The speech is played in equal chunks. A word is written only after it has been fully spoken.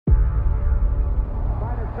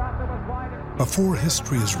Before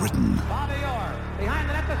history is written,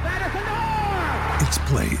 it's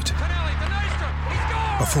played.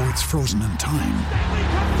 Before it's frozen in time,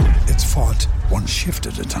 it's fought one shift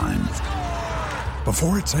at a time.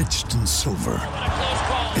 Before it's etched in silver,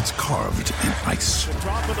 it's carved in ice.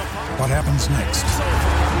 What happens next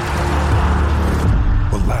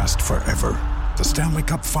will last forever. The Stanley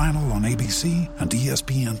Cup Final on ABC and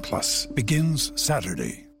ESPN Plus begins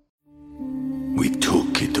Saturday. We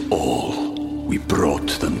took it all. We brought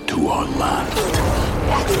them to our land.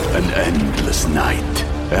 An endless night,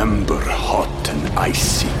 ember hot and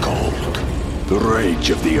icy cold. The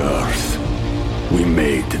rage of the earth. We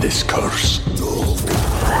made this curse.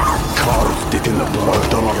 Carved it in the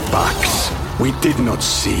blood on our backs. We did not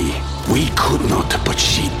see. We could not, but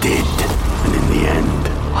she did. And in the end...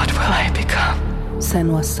 What will I become?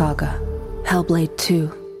 Senua's Saga. Hellblade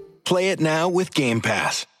 2. Play it now with Game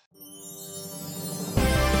Pass.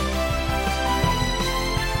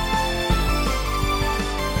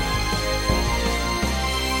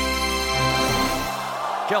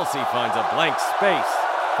 Kelsey finds a blank space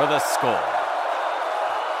for the score.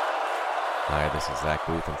 Hi, this is Zach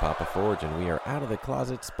Booth and Papa Forge, and we are Out of the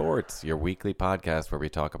Closet Sports, your weekly podcast where we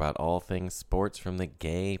talk about all things sports from the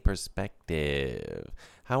gay perspective.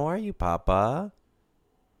 How are you, Papa?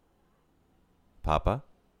 Papa?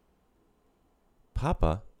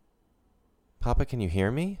 Papa? Papa, can you hear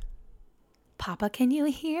me? Papa, can you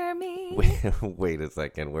hear me? Wait a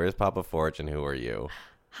second. Where's Papa Forge and who are you?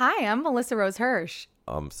 Hi, I'm Melissa Rose Hirsch.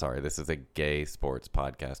 I'm sorry, this is a gay sports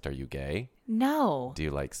podcast. Are you gay? No. Do you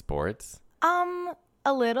like sports?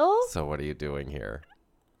 A little. So what are you doing here?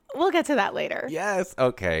 We'll get to that later. Yes.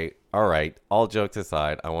 Okay. All right. All jokes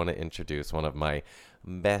aside, I want to introduce one of my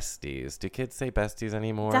besties. Do kids say besties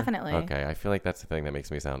anymore? Definitely. Okay. I feel like that's the thing that makes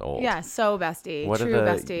me sound old. Yeah, so bestie. What True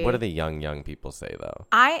bestie. What do the young people say, though?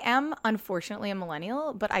 I am, unfortunately, a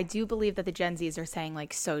millennial, but I do believe that the Gen Zs are saying,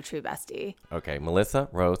 like, so true bestie. Okay. Melissa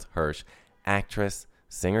Rose Hirsch, actress,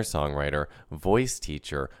 singer-songwriter, voice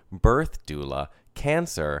teacher, birth doula,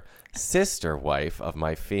 cancer, sister wife of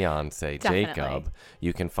my fiance, Jacob.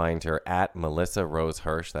 You can find her at Melissa Rose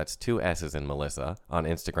Hirsch. That's 2 S's in Melissa on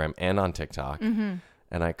Instagram and on TikTok. Mm-hmm.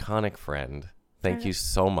 An iconic friend. Thank you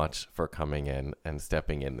so much for coming in and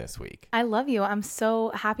stepping in this week. I love you. I'm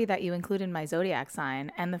so happy that you included my zodiac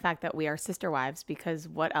sign and the fact that we are sister wives, because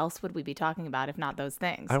what else would we be talking about if not those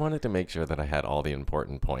things? I wanted to make sure that I had all the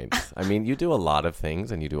important points. I mean, you do a lot of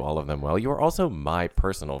things and you do all of them well. You are also my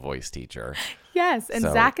personal voice teacher. Yes, and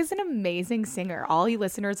Zach is an amazing singer. All you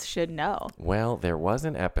listeners should know. Well, there was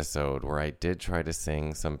an episode where I did try to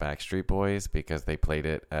sing some Backstreet Boys because they played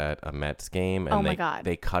it at a Mets game. And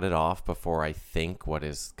they cut it off before, I think, what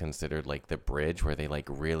is considered like the bridge where they like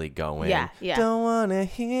really go in. Yeah. Don't want to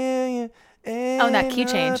hear you. Oh, and that key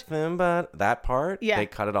change. But that part, yeah. They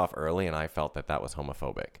cut it off early, and I felt that was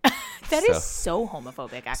homophobic. That is so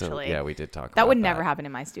homophobic, actually. So, yeah, we did talk about that. That would never happen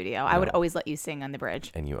in my studio. No. I would always let you sing on the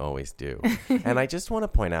bridge. And you always do. And I just want to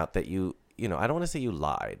point out that you know, I don't want to say you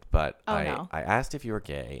lied, but I asked if you were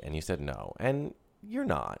gay, and you said no. And you're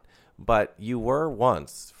not. But you were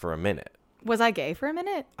once for a minute. Was I gay for a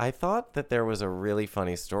minute? I thought that there was a really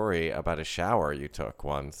funny story about a shower you took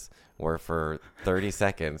once where for 30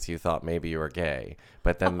 seconds you thought maybe you were gay.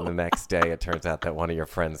 But then the next day it turns out that one of your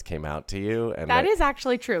friends came out to you. And that is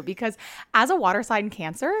actually true, because as a water sign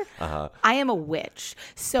Cancer, I am a witch.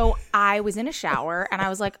 So I was in a shower and I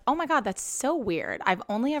was like, oh my God, that's so weird. I've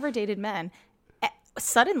only ever dated men.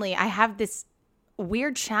 Suddenly I have this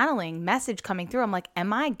weird channeling message coming through. I'm like,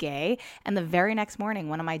 am I gay? And the very next morning,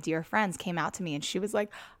 one of my dear friends came out to me and she was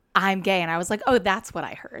like, I'm gay. And I was like, oh, that's what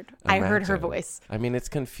I heard. Imagine. I heard her voice. I mean, it's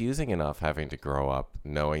confusing enough having to grow up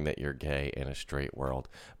knowing that you're gay in a straight world.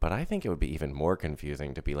 But I think it would be even more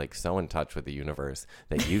confusing to be like so in touch with the universe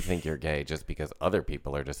that you think you're gay just because other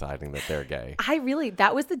people are deciding that they're gay.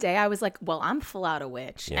 That was the day I was like, well, I'm full out a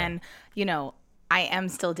witch. Yeah. And, you know, I am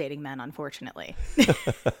still dating men, unfortunately.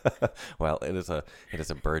 Well, it is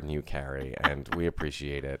a burden you carry, and we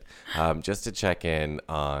appreciate it. Just to check in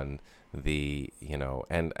on the, you know,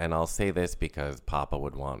 and I'll say this because Papa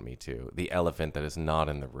would want me to, the elephant that is not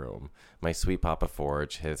in the room. My sweet Papa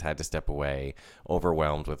Forge has had to step away,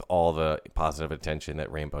 overwhelmed with all the positive attention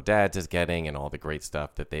that Rainbow Dads is getting and all the great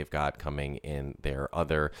stuff that they've got coming in their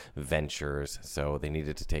other ventures. So they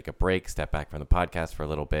needed to take a break, step back from the podcast for a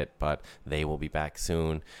little bit, but they will be back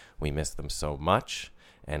soon. We miss them so much,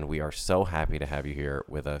 and we are so happy to have you here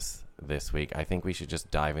with us this week. I think we should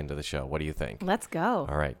just dive into the show. What do you think? Let's go.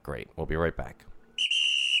 All right, great. We'll be right back.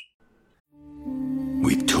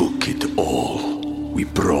 We took it all. We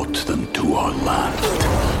brought them to our land.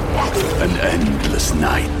 An endless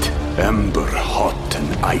night, ember hot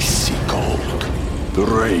and icy cold, the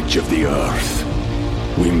rage of the earth.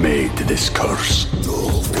 We made this curse,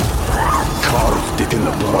 carved it in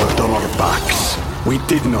the blood on our backs. We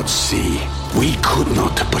did not see, we could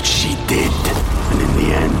not, but she did. And in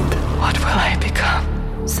the end, what will I become?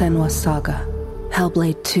 Senua's Saga.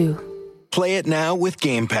 Hellblade 2. Play it now with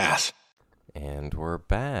Game Pass. And we're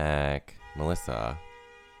back. Melissa.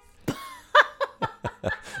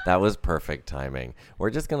 That was perfect timing. We're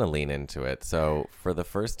just going to lean into it. So for the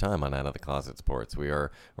first time on Out of the Closet Sports, we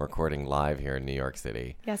are recording live here in New York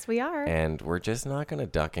City. Yes, we are. And we're just not going to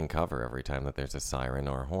duck and cover every time that there's a siren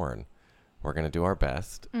or a horn. We're going to do our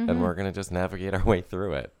best, and we're going to just navigate our way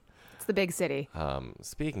through it. It's the big city.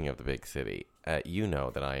 Speaking of the big city, you know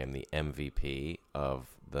that I am the MVP of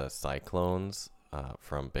the Cyclones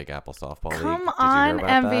from Big Apple Softball League. Come Did on, you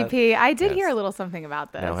hear about MVP. that? I did Yes. hear a little something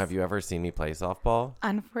about this. Now, have you ever seen me play softball?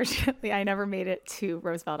 Unfortunately, I never made it to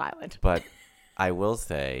Roosevelt Island. But I will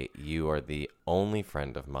say you are the only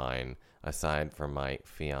friend of mine, aside from my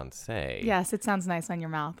fiance, Yes, it sounds nice on your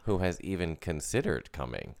mouth. who has even considered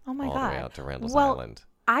coming Oh my all God. the way out to Randall's Well, Island.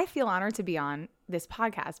 I feel honored to be on this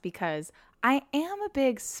podcast because I am a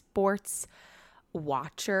big sports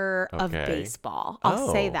watcher of Okay. baseball.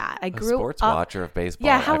 I'll say that. I a grew sports up watcher of baseball.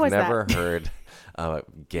 Yeah, how I've was that? never heard a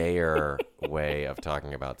gayer way of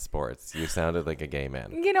talking about sports. You sounded like a gay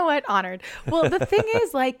man. You know what? Honored. Well, the thing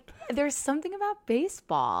is, like, there's something about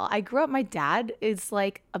baseball. I grew up, my dad is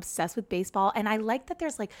like obsessed with baseball, and I like that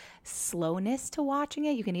there's like slowness to watching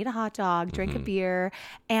it. You can eat a hot dog, drink a beer,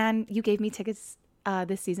 and you gave me tickets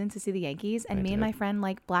this season to see the Yankees, and me and my friend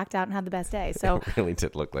like blacked out and had the best day. So It really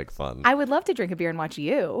did look like fun. I would love to drink a beer and watch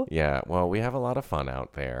you. Yeah, well, we have a lot of fun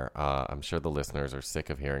out there. I'm sure the listeners are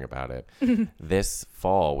sick of hearing about it. This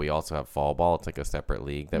fall, we also have fall ball. It's like a separate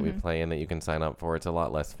league that we play in that you can sign up for. It's a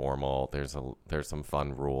lot less formal. There's some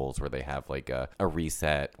fun rules where they have like a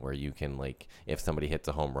reset where you can, like, if somebody hits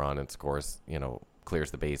a home run and scores,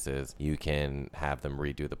 clears the bases, you can have them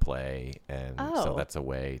redo the play, and so Oh, that's a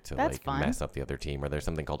way to that's like fun. mess up the other team. Or there's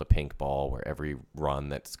something called a pink ball where every run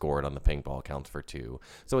that's scored on the pink ball counts for 2.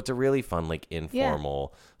 So it's a really fun, like,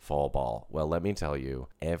 informal fall ball. Well, let me tell you,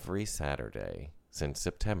 every Saturday since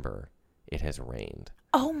September, it has rained.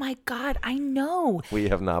 Oh my God, I know. We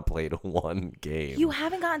have not played one game. You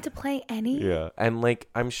haven't gotten to play any? Yeah. And, like,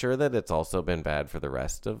 I'm sure that it's also been bad for the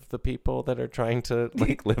rest of the people that are trying to,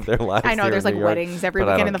 like, live their lives. I know, here there's, in like, New York, weddings every but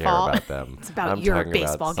I weekend in don't the care fall. about them. It's about I'm your talking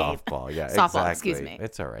baseball about game. softball. Yeah, Softball, exactly. excuse me.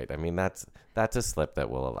 It's all right. I mean, that's a slip that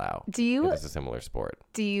we'll allow. Do you- It is a similar sport.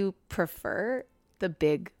 Do you prefer the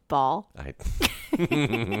big ball?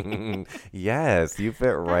 Yes, you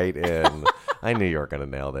fit right in. I knew you were going to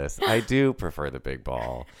nail this. I do prefer the big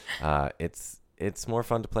ball. It's more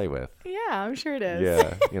fun to play with. Yeah, I'm sure it is.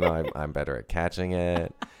 Yeah, I'm better at catching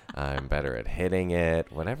it. I'm better at hitting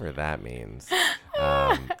it, whatever that means.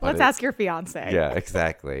 Let's ask your fiance. Yeah,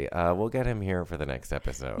 exactly. We'll get him here for the next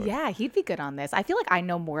episode. Yeah, he'd be good on this. I feel like I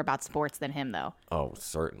know more about sports than him, though. Oh,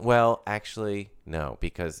 certain. Well, actually, no,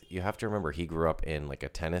 because you have to remember he grew up in like a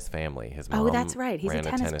tennis family. His mom that's right. He's a ran a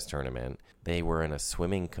tennis- tennis tournament. They were in a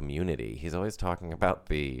swimming community. He's always talking about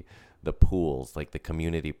the pools, like the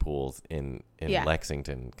community pools in Yeah.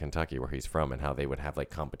 Lexington, Kentucky, where he's from, and how they would have like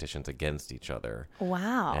competitions against each other.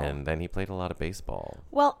 Wow. And then he played a lot of baseball.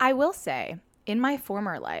 Well, I will say, in my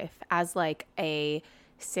former life, as like a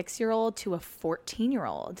 6-year-old to a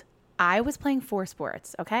 14-year-old, I was playing 4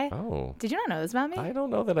 sports, okay? Oh. Did you not know this about me? I don't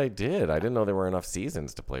know that I did. I didn't know there were enough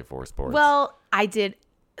seasons to play 4 sports. Well, I did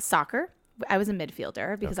soccer. I was a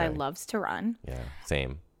midfielder because I Okay. loves to run. Yeah,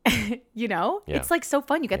 same. Yeah. It's like so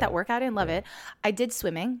fun. You get that Yeah. workout in, love it. I did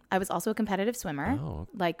swimming. I was also a competitive swimmer. Oh.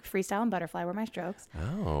 Like freestyle and butterfly were my strokes.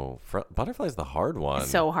 Oh, butterfly's the hard one.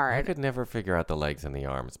 So hard. I could never figure out the legs and the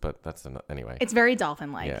arms, but that's anyway. It's very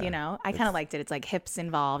dolphin-like, Yeah. you know? I kind of liked it. It's like hips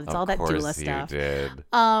involved. It's Of all that course doula you stuff. did.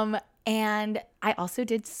 And I also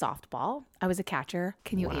did softball. I was a catcher.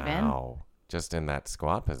 Can you even? Wow. Just in that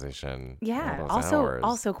squat position. Yeah. all those hours.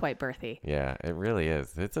 Also quite birthy. Yeah, it really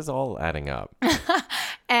is. This is all adding up.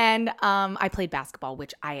 And I played basketball,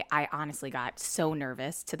 which I honestly got so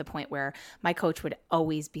nervous to the point where my coach would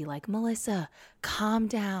always be like, Melissa, calm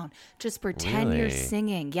down. Just pretend you're Really?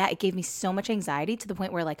 singing. Yeah, it gave me so much anxiety to the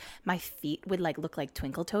point where like my feet would like look like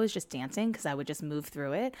twinkle toes just dancing because I would just move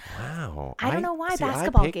through it. Wow. I don't know why see,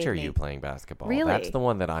 basketball I gave picture me- you playing basketball. Really? That's the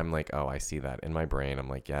one that I'm like, oh, I see that in my brain. I'm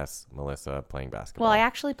like, yes, Melissa playing basketball. Well, I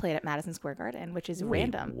actually played at Madison Square Garden, which is Wait,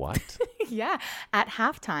 random. What? Yeah. At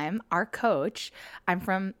halftime, our coach, I'm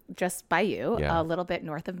from just by you, Yeah. a little bit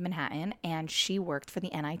north of Manhattan, and she worked for the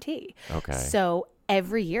NIT. Okay. So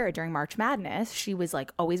every year during March Madness, she was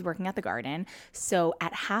like always working at the Garden. So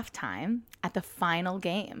at halftime, at the final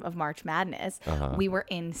game of March Madness, we were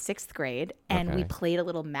in 6th grade and we played a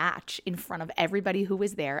little match in front of everybody who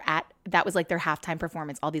was there that was like their halftime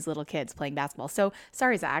performance, all these little kids playing basketball. So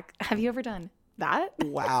sorry, Zach, have you ever done that?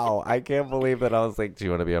 Wow. I can't believe that. I was like, do you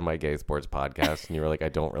want to be on my gay sports podcast? And you were like, I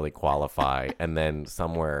don't really qualify. And then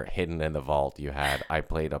somewhere hidden in the vault, I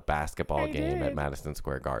played a basketball game at Madison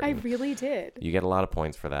Square Garden. I really did. You get a lot of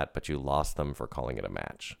points for that, but you lost them for calling it a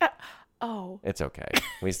match. Oh. It's okay.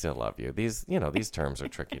 We still love you. These terms are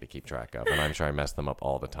tricky to keep track of, and I'm sure I mess them up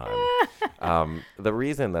all the time. The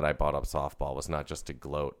reason that I brought up softball was not just to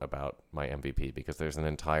gloat about my MVP, because there's an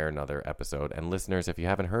entire another episode. And listeners, if you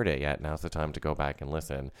haven't heard it yet, now's the time to go back and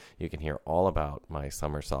listen. You can hear all about my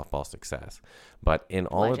summer softball success. But in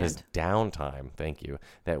all of this downtime, thank you,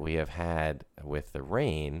 that we have had with the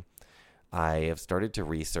rain, I have started to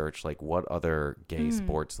research like what other gay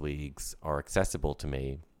sports leagues are accessible to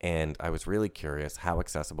me. And I was really curious how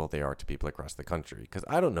accessible they are to people across the country, because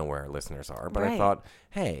I don't know where our listeners are, but I thought,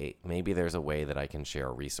 hey, maybe there's a way that I can share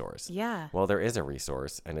a resource. Yeah. Well, there is a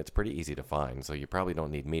resource, and it's pretty easy to find, so you probably don't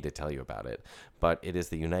need me to tell you about it. But it is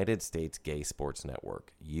the United States Gay Sports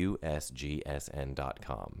Network, USGSN.com.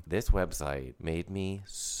 This website made me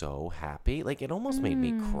so happy. Like, it almost made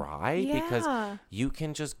me cry, because you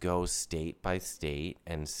can just go state by state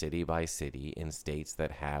and city by city in states that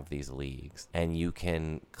have these leagues, and you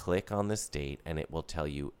can click on the state and it will tell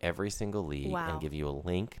you every single league and give you a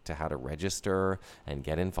link to how to register and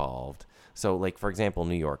get involved. So like, for example,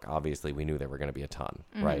 New York, obviously we knew there were going to be a ton,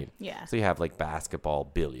 right? Yeah. So you have like basketball,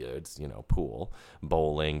 billiards, pool,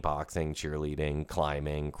 bowling, boxing, cheerleading,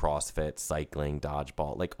 climbing, CrossFit, cycling,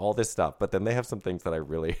 dodgeball, like all this stuff. But then they have some things that I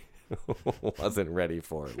really wasn't ready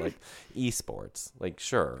for, like esports. Like,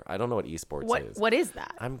 sure, I don't know what esports is. What is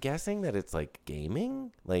that? I'm guessing that it's like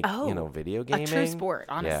gaming, like video gaming, a true sport,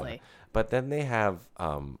 honestly. Yeah. But then they have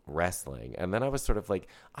wrestling, and then I was sort of like,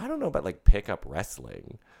 I don't know about like pickup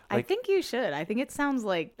wrestling. Like, I think you should. I think it sounds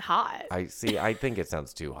like hot. I think it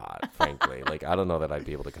sounds too hot, frankly. Like, I don't know that I'd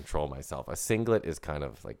be able to control myself. A singlet is kind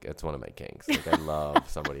of like, it's one of my kinks. Like, I love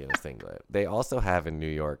somebody in a singlet. They also have in New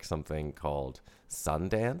York something called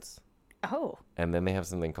Sundance. Oh. And then they have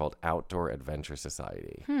something called Outdoor Adventure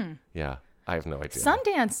Society. Yeah. I have no idea.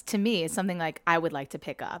 Sundance to me is something like I would like to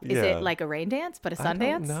pick up. Is it like a rain dance, but a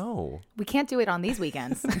Sundance? No. We can't do it on these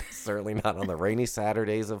weekends. Certainly not on the rainy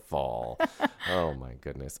Saturdays of fall. Oh, my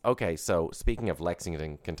goodness. Okay, so speaking of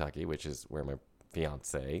Lexington, Kentucky, which is where my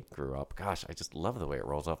fiance grew up. Gosh, I just love the way it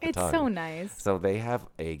rolls off the tongue. It's so nice. So they have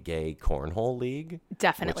a gay cornhole league.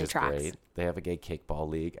 Definitely which is tracks. Great. They have a gay kickball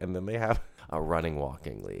league, and then they have a running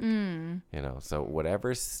walking league. So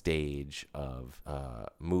whatever stage of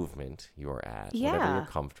movement you're at, whatever you're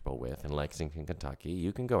comfortable with in Lexington, Kentucky,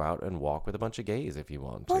 you can go out and walk with a bunch of gays if you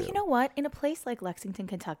want to. Well, you know what? In a place like Lexington,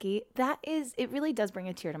 Kentucky, it really does bring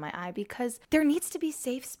a tear to my eye, because there needs to be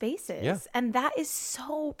safe spaces. Yeah. And that is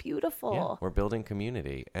so beautiful. Yeah, we're building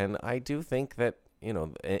community. And I do think that,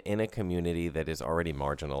 in a community that is already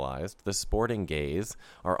marginalized, the sporting gays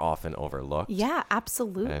are often overlooked. Yeah,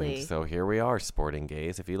 absolutely. And so here we are, sporting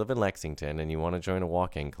gays. If you live in Lexington and you want to join a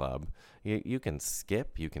walking club, you can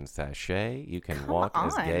skip, you can sashay, you can walk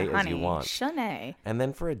as gay as you want. Shanae. And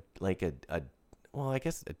then for a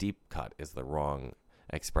deep cut is the wrong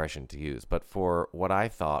expression to use, but for what I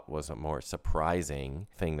thought was a more surprising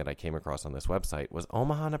thing that I came across on this website was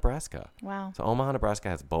Omaha, Nebraska. Wow. So Omaha, Nebraska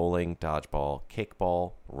has bowling, dodgeball,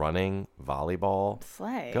 kickball, running, volleyball.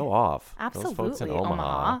 Slay. Go off. Absolutely. Those folks in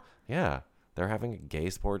Omaha. Yeah. They're having a gay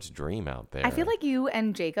sports dream out there. I feel like you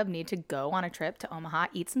and Jacob need to go on a trip to Omaha,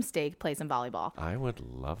 eat some steak, play some volleyball. I would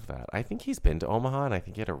love that. I think he's been to Omaha, and I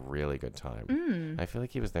think he had a really good time. I feel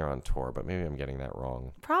like he was there on tour, but maybe I'm getting that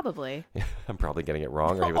wrong. Probably. I'm probably getting it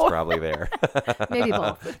wrong, or he was probably there. Maybe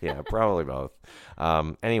both. Yeah, probably both.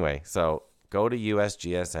 Anyway, so go to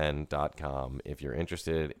usgsn.com if you're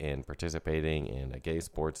interested in participating in a gay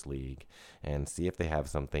sports league and see if they have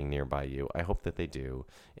something nearby you. I hope that they do.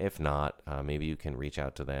 If not, maybe you can reach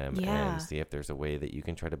out to them and see if there's a way that you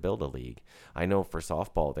can try to build a league. I know for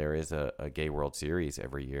softball, there is a Gay World Series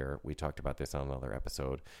every year. We talked about this on another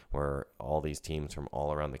episode, where all these teams from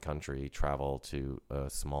all around the country travel to a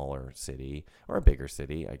smaller city, or a bigger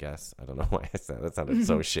city, I guess. I don't know why I said that. That sounded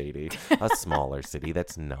so shady. A smaller city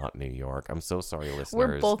that's not New York. I'm so sorry, listeners.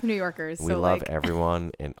 We're both New Yorkers. We love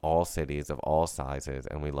everyone in all cities of all sizes,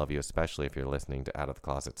 and we love you especially if you're listening to Out of the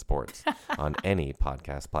Closet Sports on any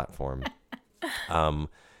podcast platform.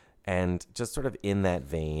 And just sort of in that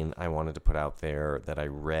vein, I wanted to put out there that I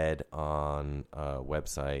read on a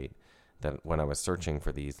website that when I was searching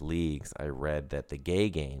for these leagues, I read that the Gay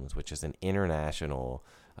Games, which is an international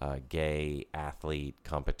gay athlete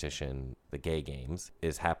competition, the Gay Games,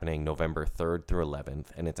 is happening November 3rd through 11th,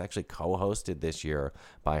 and it's actually co-hosted this year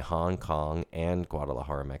by Hong Kong and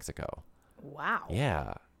Guadalajara, Mexico. Wow.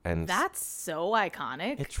 Yeah. And that's so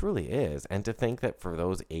iconic. It truly is. And to think that for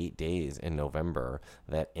those 8 days in November,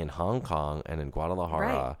 that in Hong Kong and in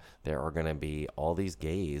Guadalajara, there are going to be all these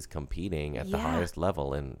gays competing at the highest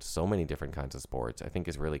level in so many different kinds of sports, I think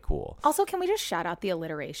is really cool. Also, can we just shout out the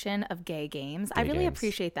alliteration of Gay Games? I really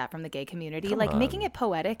appreciate that from the gay community. Come like on. making it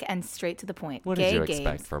poetic and straight to the point. What Gay did you Games.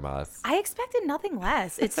 expect from us? I expected nothing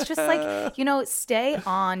less. It's just like, stay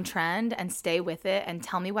on trend and stay with it and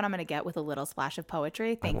tell me what I'm going to get with a little splash of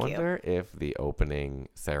poetry. Thank you. I wonder if the opening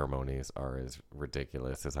ceremonies are as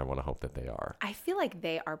ridiculous as I want to hope that they are. I feel like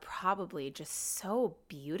they are probably just so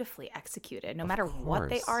beautifully executed. No matter what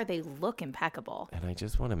they are, they look impeccable. And I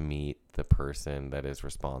just want to meet the person that is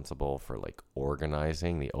responsible for like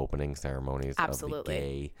organizing the opening ceremonies of the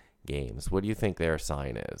Gay Games. What do you think their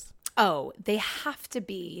sign is? Oh, they have to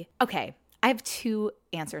be... Okay, I have two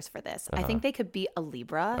answers for this. I think they could be a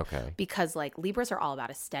Libra because like Libras are all about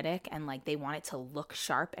aesthetic and like they want it to look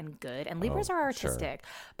sharp and good, and Libras are artistic.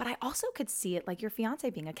 But I also could see it like your fiance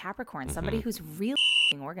being a Capricorn, somebody who's really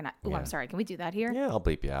organized. Oh, I'm sorry. Can we do that here? Yeah, I'll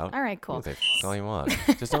bleep you out. All right, cool. You can say all you want.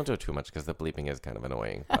 Just don't do it too much because the bleeping is kind of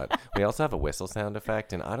annoying. But we also have a whistle sound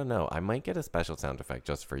effect, and I don't know. I might get a special sound effect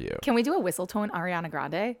just for you. Can we do a whistle tone Ariana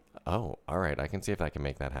Grande? Oh, all right. I can see if I can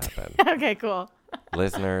make that happen. Okay, cool.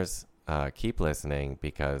 Listeners, keep listening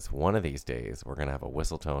because one of these days we're going to have a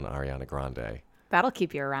whistle tone Ariana Grande. That'll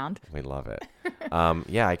keep you around. We love it.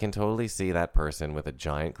 Yeah, I can totally see that person with a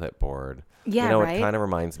giant clipboard. Yeah, It kind of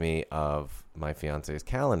reminds me of my fiance's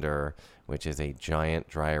calendar, which is a giant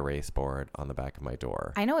dry erase board on the back of my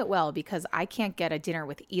door. I know it well because I can't get a dinner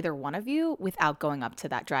with either one of you without going up to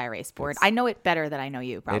that dry erase board. I know it better than I know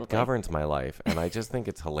you, probably. It governs my life, and I just think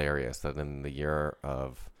it's hilarious that in the year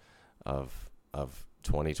of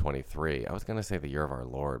 2023, I was going to say the year of our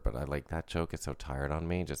Lord, but I like that joke is so tired on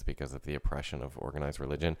me just because of the oppression of organized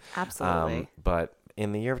religion. Absolutely. But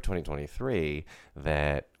in the year of 2023,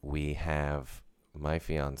 that we have my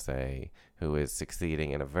fiance who is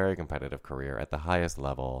succeeding in a very competitive career at the highest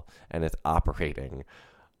level and is operating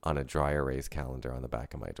on a dry erase calendar on the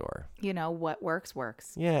back of my door. You know, what works,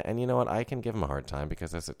 works. Yeah, and you know what? I can give him a hard time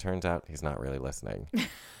because as it turns out, he's not really listening.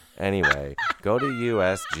 Anyway, go to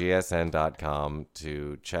usgsn.com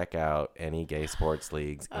to check out any gay sports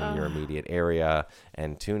leagues in your immediate area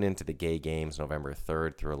and tune into the Gay Games November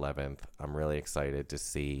 3rd through 11th. I'm really excited to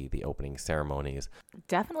see the opening ceremonies.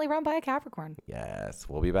 Definitely run by a Capricorn. Yes,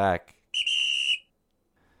 we'll be back.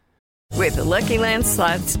 With the Lucky Land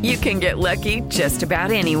Slots, you can get lucky just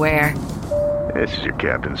about anywhere. This is your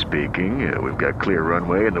captain speaking. We've got clear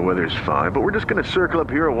runway and the weather's fine, but we're just going to circle up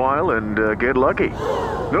here a while and get lucky.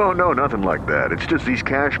 No, nothing like that. It's just these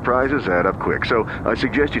cash prizes add up quick. So I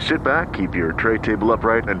suggest you sit back, keep your tray table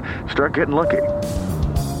upright, and start getting lucky.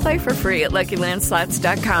 Play for free at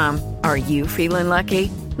LuckyLandSlots.com. Are you feeling lucky?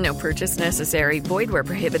 No purchase necessary. Void where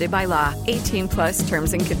prohibited by law. 18+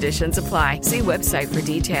 terms and conditions apply. See website for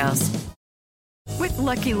details. With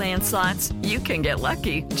Lucky Land Slots, you can get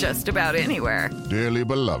lucky just about anywhere. Dearly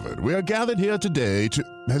beloved, we are gathered here today to...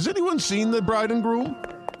 Has anyone seen the bride and groom?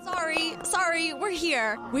 Sorry, we're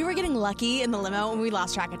here. We were getting lucky in the limo and we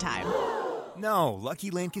lost track of time. No,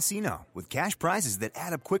 Lucky Land Casino, with cash prizes that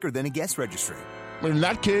add up quicker than a guest registry. In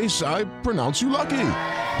that case, I pronounce you lucky.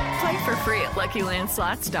 Play for free at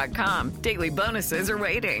LuckyLandSlots.com. Daily bonuses are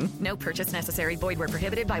waiting. No purchase necessary. Void where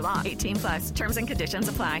prohibited by law. 18+. Terms and conditions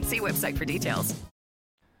apply. See website for details.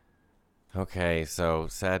 Okay, so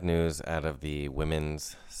sad news out of the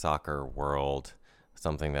women's soccer world.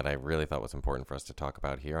 Something that I really thought was important for us to talk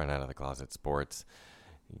about here on Out of the Closet Sports.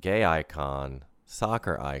 Gay icon,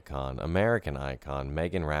 soccer icon, American icon,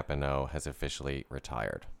 Megan Rapinoe has officially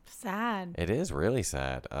retired. Sad. It is really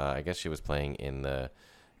sad. I guess she was playing in the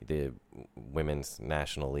Women's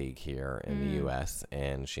National League here in the U.S.,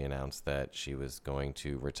 and she announced that she was going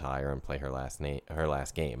to retire and play her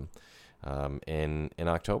last game in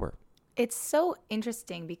October. It's so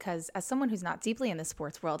interesting because as someone who's not deeply in the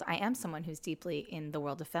sports world, I am someone who's deeply in the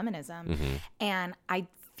world of feminism. Mm-hmm. And I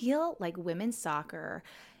feel like women's soccer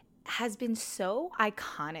has been so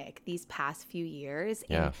iconic these past few years.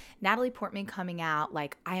 Yeah. And Natalie Portman coming out,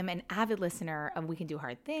 like, I am an avid listener of We Can Do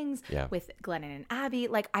Hard Things with Glennon and Abby.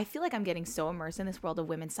 Like, I feel like I'm getting so immersed in this world of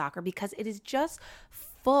women's soccer because it is just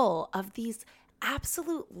full of these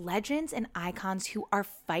absolute legends and icons who are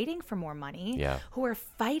fighting for more money, Yeah. who are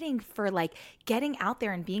fighting for like getting out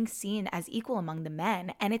there and being seen as equal among the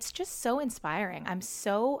men. And it's just so inspiring. I'm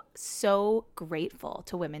so grateful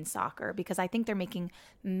to women's soccer because I think they're making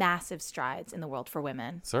massive strides in the world for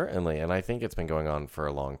women. Certainly. And I think it's been going on for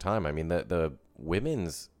a long time. I mean, the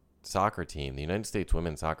women's soccer team, the United States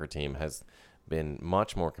women's soccer team, has been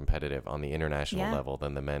much more competitive on the international level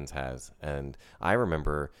than the men's has. And I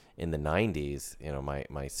remember in the 90s, you know,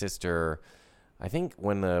 my sister, I think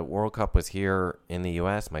when the World Cup was here in the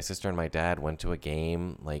U.S., my sister and my dad went to a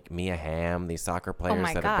game, like Mia Hamm, these soccer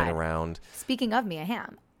players that have been around. Speaking of Mia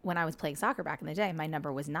Hamm, when I was playing soccer back in the day, my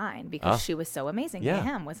number was 9 because she was so amazing. Yeah. Mia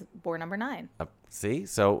Hamm was born number 9. See?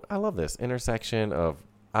 So I love this intersection of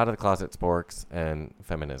out of the closet sporks and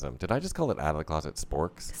feminism. Did I just call it out of the closet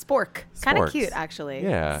sporks? Spork. Kind of Sporks. cute, actually.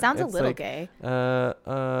 Yeah. Sounds a it's little like, gay.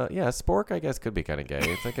 Yeah, spork I guess could be kind of gay.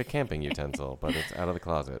 It's like a camping utensil, but it's out of the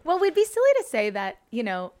closet. Well, we'd be silly to say that, you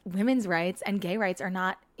know, women's rights and gay rights are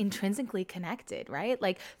not intrinsically connected, right?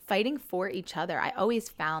 Like fighting for each other. I always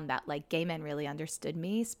found that like gay men really understood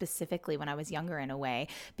me, specifically when I was younger in a way,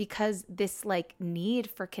 because this like need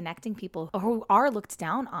for connecting people who are looked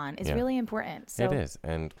down on is really important. So it is.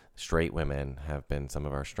 And straight women have been some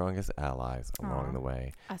of our strongest allies along the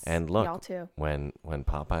way. Us, and look, y'all too. when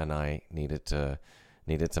Papa and I needed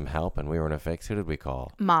some help and we were in a fix, who did we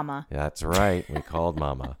call? Mama. That's right. We called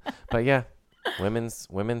Mama. But yeah, women's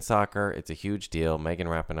soccer, it's a huge deal. Megan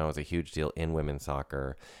Rapinoe is a huge deal in women's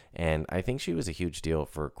soccer. And I think she was a huge deal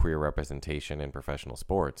for queer representation in professional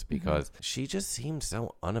sports because she just seemed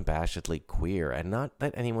so unabashedly queer. And not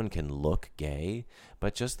that anyone can look gay,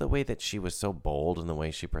 but just the way that she was so bold in the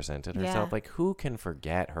way she presented herself. Yeah. Like, who can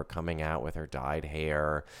forget her coming out with her dyed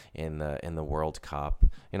hair in the World Cup?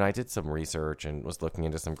 You know, I did some research and was looking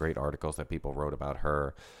into some great articles that people wrote about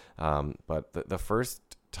her. But the first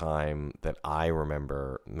time that I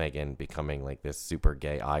remember Megan becoming like this super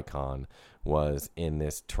gay icon was in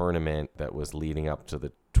this tournament that was leading up to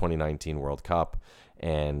the 2019 World Cup,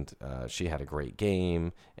 and she had a great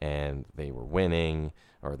game and they were winning,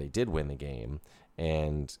 or they did win the game,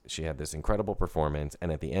 and she had this incredible performance, and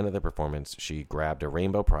at the end of the performance she grabbed a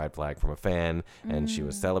rainbow pride flag from a fan and she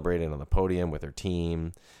was celebrating on the podium with her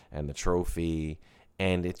team and the trophy.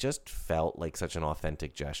 And it just felt like such an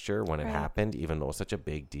authentic gesture when it happened, even though it was such a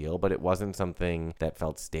big deal. But it wasn't something that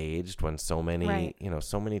felt staged when so many,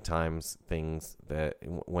 so many times things that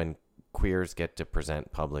when queers get to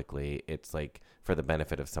present publicly, it's like for the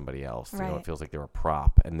benefit of somebody else. You know, it feels like they're a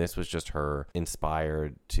prop. And this was just her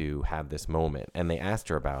inspired to have this moment. And they asked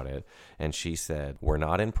her about it. And she said, "We're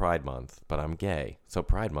not in Pride Month, but I'm gay. So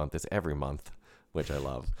Pride Month is every month." Which I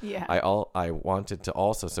love. Yeah. I wanted to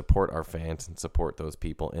also support our fans and support those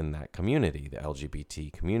people in that community, the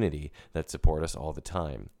LGBT community that support us all the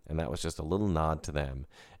time. And that was just a little nod to them.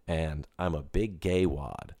 And I'm a big gay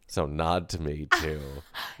wad, so nod to me too.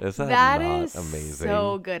 Is that not is amazing?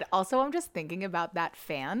 So good. Also, I'm just thinking about that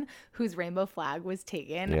fan whose rainbow flag was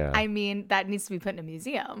taken. Yeah. I mean, that needs to be put in a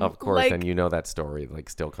museum. Of course, Like, and you know that story like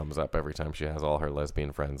still comes up every time she has all her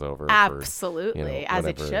lesbian friends over. Absolutely, for, you know, as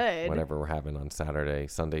it should. Whatever we're having on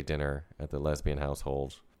Sunday dinner at the lesbian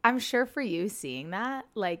household. I'm sure for you seeing that,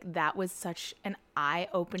 like that was such an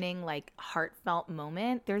eye-opening, like heartfelt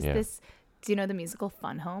moment. There's this, do you know the musical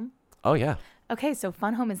Fun Home? Oh, yeah. Okay, so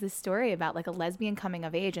Fun Home is this story about like a lesbian coming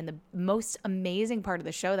of age. And the most amazing part of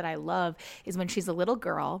the show that I love is when she's a little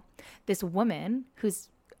girl, this woman who's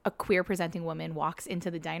a queer presenting woman walks into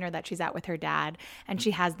the diner that she's at with her dad. And she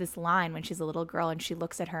has this line when she's a little girl and she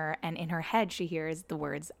looks at her and in her head, she hears the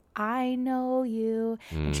words, "I know you."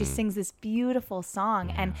 And she sings this beautiful song.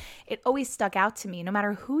 And it always stuck out to me, no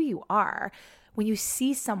matter who you are, when you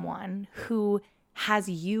see someone who has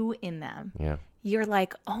you in them. Yeah. You're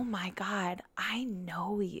like, oh my God, I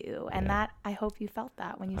know you. And that, I hope you felt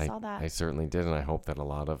that when you saw that. I certainly did. And I hope that a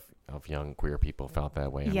lot of young queer people felt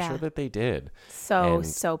that way. I'm sure that they did. So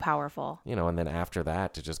powerful. You know, and then after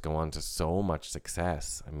that to just go on to so much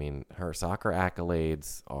success. I mean, her soccer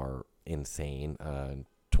accolades are insane.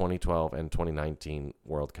 2012 and 2019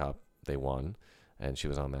 World Cup, they won. And she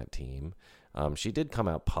was on that team. She did come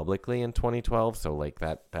out publicly in 2012, so like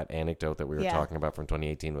that anecdote that we were talking about from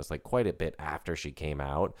 2018 was like quite a bit after she came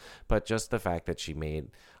out. But just the fact that she made,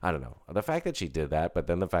 I don't know, the fact that she did that, but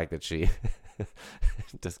then the fact that she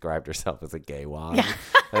described herself as a gay wad,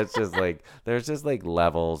 it's just like, there's just like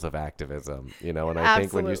levels of activism, you know. And I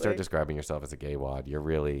think when you start describing yourself as a gay wad,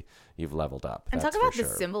 you've leveled up. And talk about the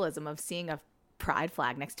symbolism of seeing a pride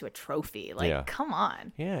flag next to a trophy. Like, come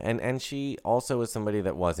on. Yeah, and she also is somebody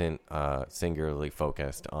that wasn't singularly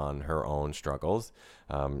focused on her own struggles.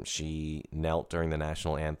 She knelt during the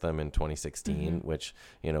national anthem in 2016, which,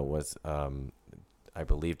 was... I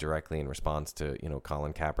believe directly in response to,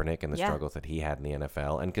 Colin Kaepernick and the struggles that he had in the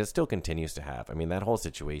NFL and still continues to have. I mean, that whole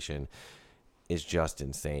situation is just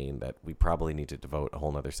insane that we probably need to devote a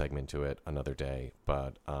whole nother segment to it another day.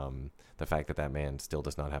 But the fact that man still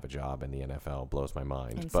does not have a job in the NFL blows my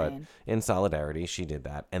mind. Insane. But in solidarity, she did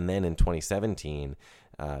that. And then in 2017,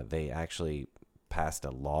 they actually passed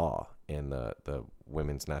a law in the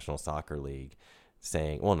Women's National Soccer League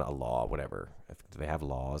saying, well, not a law, whatever. Do they have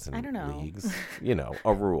laws and leagues?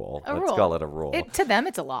 A rule. Let's call it a rule. To them,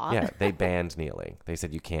 it's a law. Yeah, they banned kneeling. They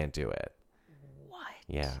said you can't do it. What?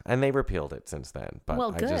 Yeah, and they repealed it since then. But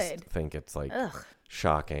I just think it's like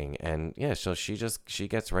shocking. And yeah, so she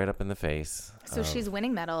gets right up in the face. So she's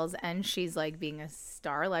winning medals and she's like being a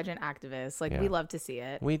star legend activist. Like we love to see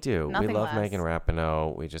it. We do. Nothing we love less. Megan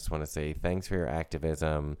Rapinoe. We just want to say thanks for your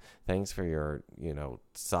activism. Thanks for your,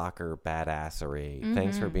 soccer badassery.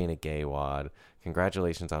 Thanks for being a gay wad.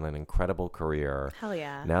 Congratulations on an incredible career. Hell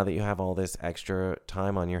yeah. Now that you have all this extra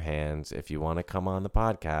time on your hands, if you want to come on the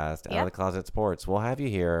podcast, Out of the Closet Sports, we'll have you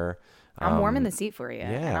here. I'm warming the seat for you. Yeah,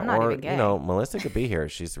 and I'm not even gay. Melissa could be here.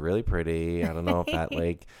 She's really pretty. I don't know if that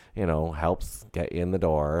helps get you in the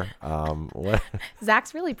door.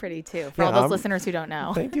 Zach's really pretty too. For all those listeners who don't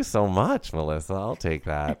know. Thank you so much, Melissa. I'll take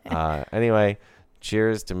that. Anyway,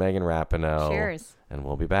 cheers to Megan Rapinoe. Cheers. And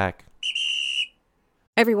we'll be back.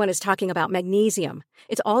 Everyone is talking about magnesium.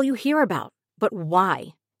 It's all you hear about. But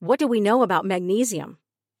why? What do we know about magnesium?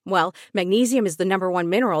 Well, magnesium is the number one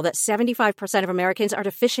mineral that 75% of Americans are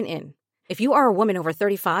deficient in. If you are a woman over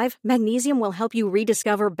 35, magnesium will help you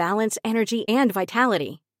rediscover balance, energy, and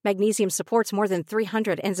vitality. Magnesium supports more than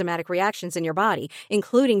 300 enzymatic reactions in your body,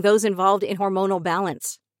 including those involved in hormonal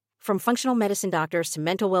balance. From functional medicine doctors to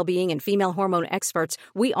mental well-being and female hormone experts,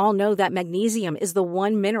 we all know that magnesium is the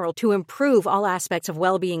one mineral to improve all aspects of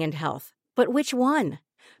well-being and health. But which one?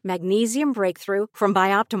 Magnesium Breakthrough from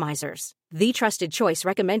Bioptimizers, the trusted choice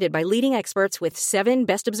recommended by leading experts with 7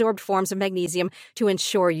 best-absorbed forms of magnesium to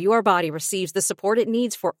ensure your body receives the support it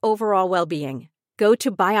needs for overall well-being. Go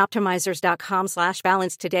to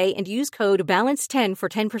bioptimizers.com/balance today and use code BALANCE10 for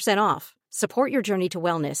 10% off. Support your journey to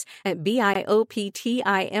wellness at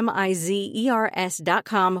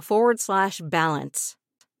bioptimizers.com/balance.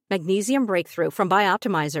 Magnesium Breakthrough from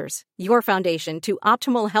Bioptimizers, your foundation to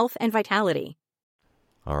optimal health and vitality.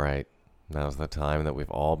 All right. Now's the time that we've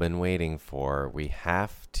all been waiting for. We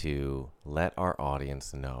have to let our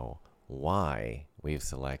audience know why we've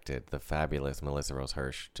selected the fabulous Melissa Rose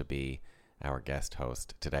Hirsch to be our guest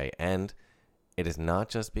host today. And it is not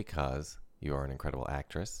just because you are an incredible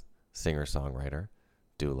actress, singer-songwriter,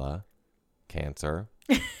 doula, cancer,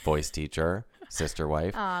 voice teacher, sister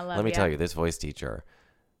wife. Let me tell you, this voice teacher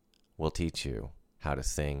will teach you how to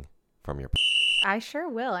sing from your... I sure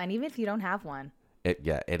will. And even if you don't have one. It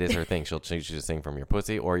is her thing. She'll teach you to sing from your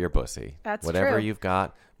pussy or your bussy. That's Whatever true. you've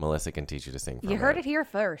got, Melissa can teach you to sing from it. You heard it here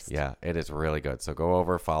first. Yeah, it is really good. So go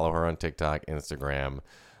over, follow her on TikTok, Instagram,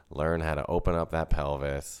 learn how to open up that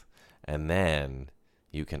pelvis, and then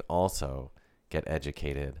you can also get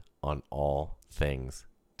educated on all things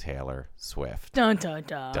Taylor Swift. Dun, dun,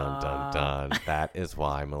 dun. Dun, dun, dun. That is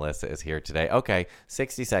why Melissa is here today. Okay,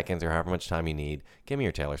 60 seconds or however much time you need. Give me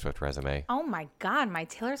your Taylor Swift resume. Oh my God, my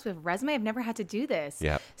Taylor Swift resume. I've never had to do this.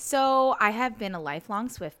 Yep. So I have been a lifelong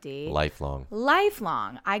Swiftie. Lifelong.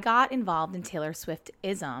 I got involved in Taylor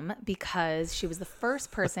Swift-ism because she was the first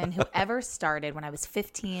person who ever started when I was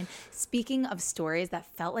 15 speaking of stories that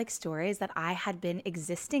felt like stories that I had been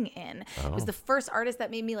existing in. Oh. It was the first artist that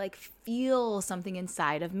made me feel something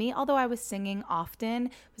inside of me. Although I was singing often,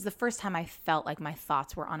 it was the first time I felt like my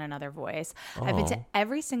thoughts were on another voice. Oh. I've been to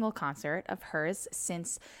every single concert of hers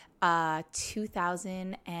since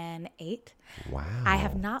 2008. Wow. I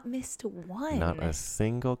have not missed one. Not a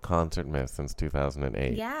single concert missed since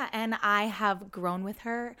 2008. Yeah, and I have grown with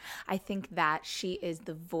her. I think that she is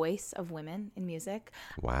the voice of women in music.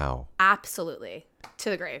 Wow. Absolutely. To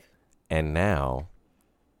the grave. And now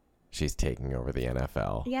she's taking over the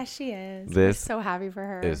NFL. Yeah, she is. This I'm so happy for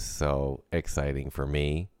her. Is so exciting for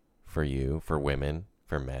me, for you, for women,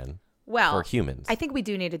 for men, for humans. I think we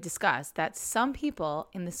do need to discuss that some people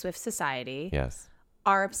in the Swift Society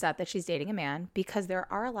are upset that she's dating a man because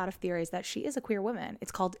there are a lot of theories that she is a queer woman.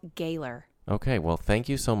 It's called Gaylor. Okay, well, thank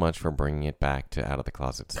you so much for bringing it back to Out of the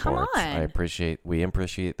Closet Sports. Come on. We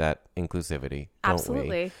appreciate that inclusivity, don't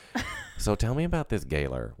Absolutely. we? So tell me about this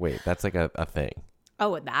Gaylor. Wait, that's like a thing.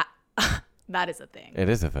 Oh, that. That is a thing. It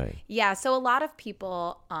is a thing. Yeah. So a lot of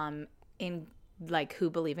people in like who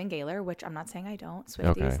believe in Gaylor, which I'm not saying I don't.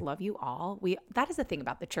 Swifties love you all. That is the thing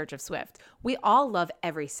about the Church of Swift. We all love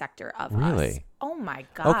every sector of us. Really? Oh my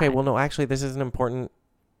God. Okay. Well, no, actually, this is an important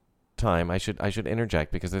time. I should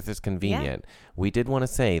interject because this is convenient. Yeah. We did want to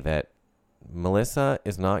say that Melissa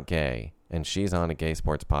is not gay and she's on a gay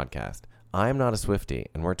sports podcast. I'm not a Swiftie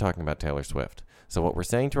and we're talking about Taylor Swift. So what we're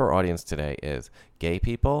saying to our audience today is, gay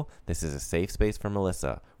people, this is a safe space for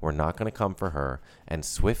Melissa. We're not going to come for her. And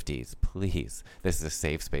Swifties, please, this is a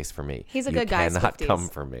safe space for me. He's a good guy, You cannot Swifties. come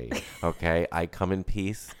for me, okay? I come in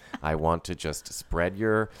peace. I want to just spread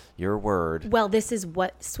your word. Well, this is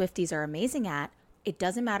what Swifties are amazing at. It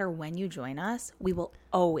doesn't matter when you join us. We will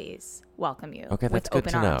always welcome you. Okay, that's with good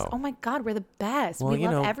open to arms. know. Oh my God, we're the best. Well, we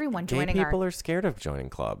love everyone joining gay people are scared of joining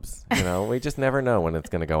clubs. We just never know when it's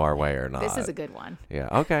going to go our way or not. This is a good one. Yeah.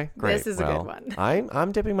 Okay. Great. This is a good one.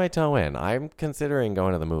 I'm dipping my toe in. I'm considering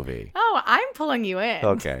going to the movie. Oh, I'm pulling you in.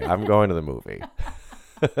 Okay, I'm going to the movie.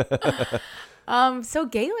 So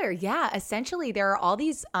Gaylor, yeah, essentially there are all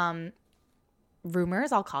these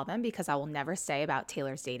rumors, I'll call them, because I will never say about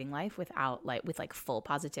Taylor's dating life with full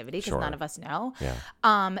positivity, because none of us know.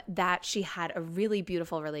 Yeah. That she had a really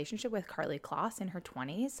beautiful relationship with Karlie Kloss in her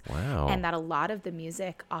 20s. Wow. And that a lot of the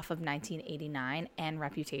music off of 1989 and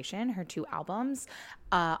Reputation, her 2 albums,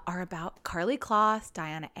 are about Karlie Kloss,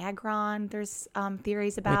 Diana Agron. There's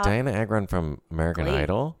theories about. Wait, Diana Agron from American Glee.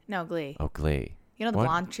 Idol? No, Glee. Oh, Glee. You know the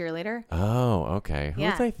blonde cheerleader? Oh, okay. Who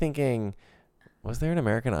was I thinking? Was there an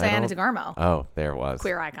American Idol? Diana DeGarmo. Oh, there it was.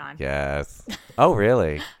 Queer icon. Go. Oh,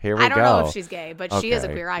 really? Here we go. I don't know if she's gay, but she is a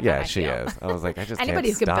queer icon. Yeah, she is. I was like, I just anybody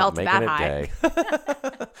can't who can stop belt making that it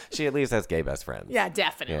high. gay. She at least has gay best friends. Yeah,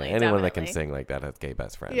 definitely. Yeah, anyone definitely. that can sing like that has gay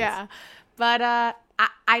best friends. Yeah. But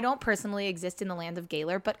I don't personally exist in the land of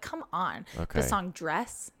Gaylor, but come on. Okay. The song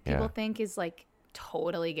Dress, people think is like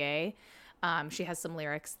totally gay. She has some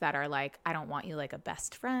lyrics that are like, I don't want you like a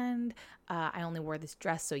best friend. I only wore this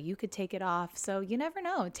dress so you could take it off. So you never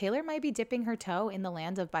know. Taylor might be dipping her toe in the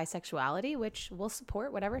land of bisexuality, which we'll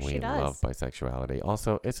support whatever she does. We love bisexuality.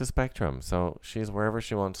 Also, it's a spectrum. So she's wherever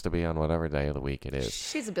she wants to be on whatever day of the week it is.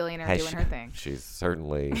 She's a billionaire doing her thing. She's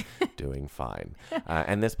certainly doing fine.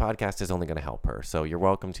 And this podcast is only going to help her. So you're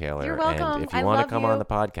welcome, Taylor. You're welcome. And if you want to come on the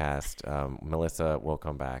podcast, Melissa will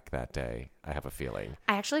come back that day. I have a feeling.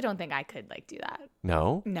 I actually don't think I could do that.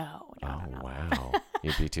 No? No. Wow.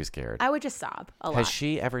 You'd be too scared. I would just sob a lot. Has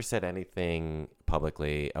she ever said anything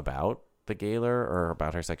publicly about the Gaylor or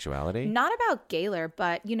about her sexuality? Not about Gaylor,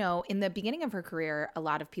 but, in the beginning of her career, a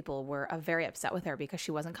lot of people were very upset with her because she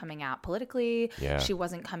wasn't coming out politically. Yeah. She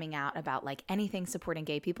wasn't coming out about anything supporting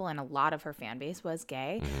gay people, and a lot of her fan base was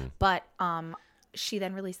gay. Mm-hmm. But she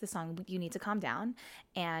then released the song "You Need to Calm Down,"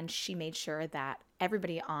 and she made sure that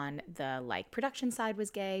everybody on the production side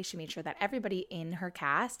was gay. She made sure that everybody in her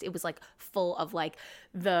cast, it was full of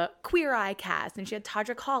the Queer Eye cast, and she had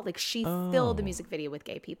Todrick Hall. She filled the music video with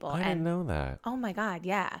gay people. I didn't know that. Oh my God,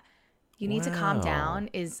 yeah. You Need to Calm Down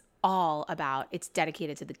is all about, it's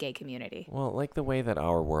dedicated to the gay community. Well, the way that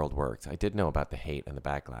our world works, I did know about the hate and the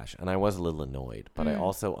backlash, and I was a little annoyed, but I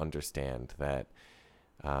also understand that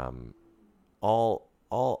all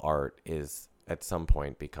art is at some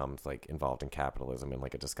point becomes involved in capitalism in a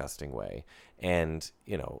disgusting way. And,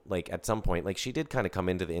 at some point, she did kind of come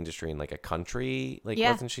into the industry in a country,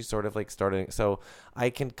 wasn't she sort of starting? So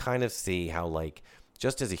I can kind of see how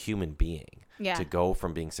just as a human being, to go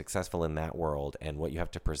from being successful in that world and what you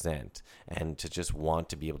have to present and to just want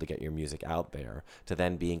to be able to get your music out there to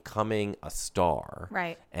then becoming a star.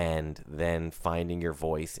 Right. And then finding your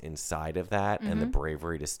voice inside of that and the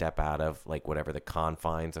bravery to step out of whatever the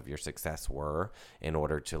confines of your success were in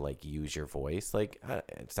order to use your voice.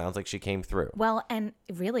 It sounds like she came through. Well, and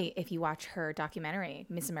really, if you watch her documentary,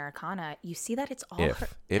 Miss Americana, you see that it's all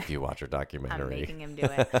if you watch her documentary. I'm making him do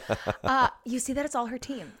it. You see that it's all her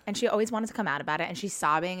team. And she always wanted to come out about it. And she's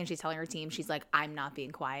sobbing and she's telling her team, she's like, I'm not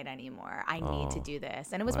being quiet anymore. I need to do this.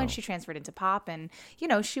 And it was when she transferred into pop. And,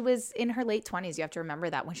 she was in her late 20s. You have to remember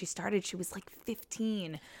that when she started, she was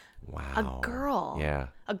 15. Wow. A girl. Yeah.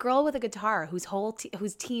 A girl with a guitar whose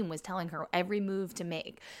whose team was telling her every move to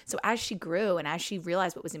make. So as she grew and as she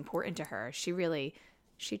realized what was important to her,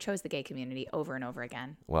 she chose the gay community over and over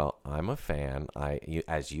again. Well, I'm a fan.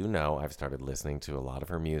 As you know, I've started listening to a lot of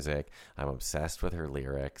her music. I'm obsessed with her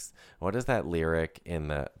lyrics. What is that lyric in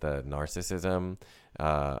the narcissism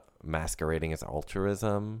masquerading as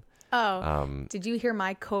altruism? Oh, did you hear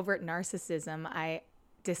my covert narcissism? I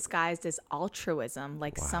disguised as altruism,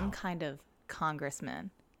 some kind of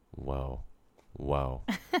congressman. Whoa. Whoa.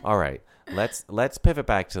 All right. Let's pivot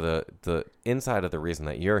back to the inside of the reason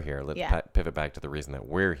that you're here. Let's pivot back to the reason that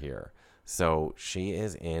we're here. So she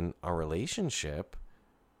is in a relationship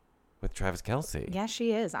with Travis Kelce. Yeah,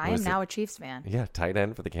 she is. I am now a Chiefs fan. Yeah, tight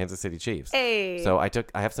end for the Kansas City Chiefs. Hey. So I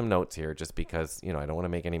have some notes here just because, I don't want to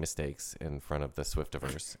make any mistakes in front of the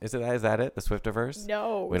Swiftiverse. Is that it? The Swiftiverse?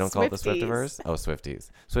 No. We don't call it the Swiftiverse? Oh, Swifties.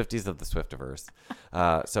 Swifties of the Swiftiverse.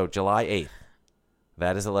 So July 8th.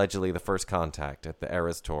 That is allegedly the first contact at the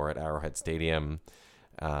Eras Tour at Arrowhead Stadium.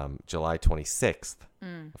 July 26th,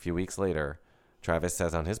 a few weeks later, Travis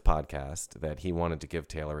says on his podcast that he wanted to give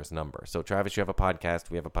Taylor his number. So, Travis, you have a podcast.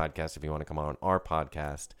 We have a podcast. If you want to come on our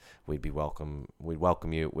podcast, we'd welcome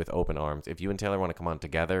you with open arms. If you and Taylor want to come on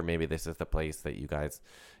together, maybe this is the place that you guys,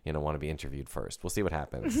 want to be interviewed first. We'll see what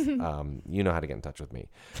happens. You know how to get in touch with me.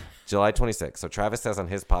 July 26th. So, Travis says on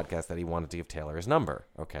his podcast that he wanted to give Taylor his number.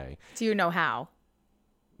 Okay. Do you know how?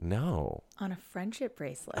 No. On a friendship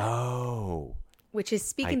bracelet. Oh. Which is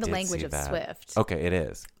speaking the language of Swift. Okay, it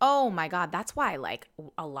is. Oh my God. That's why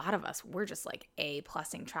a lot of us, we're just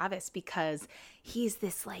A+ing Travis because he's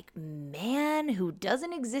this man who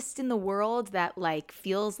doesn't exist in the world that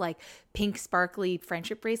feels like pink sparkly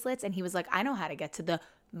friendship bracelets. And he was like, I know how to get to the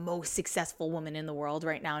most successful woman in the world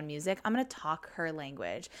right now in music. I'm going to talk her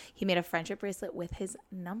language. He made a friendship bracelet with his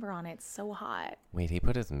number on it. It's so hot. Wait, he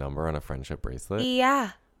put his number on a friendship bracelet? Yeah.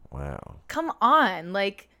 Wow. Come on.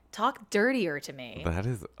 Talk dirtier to me. That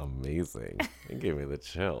is amazing. It gave me the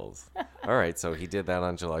chills. All right, so he did that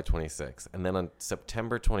on July 26th. And then on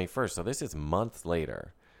September 21st, so this is months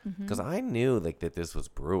later, because I knew that this was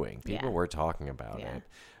brewing. People were talking about it.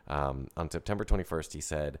 On September 21st, he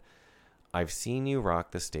said, I've seen you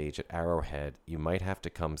rock the stage at Arrowhead. You might have to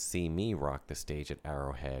come see me rock the stage at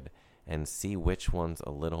Arrowhead and see which one's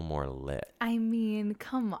a little more lit. I mean,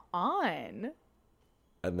 come on.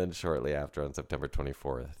 And then shortly after, on September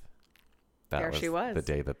 24th, that she was the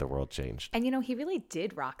day that the world changed. And, he really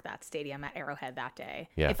did rock that stadium at Arrowhead that day.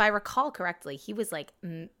 Yeah. If I recall correctly, he was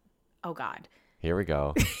oh, God. Here we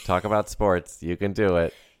go. Talk about sports. You can do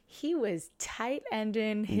it. He was tight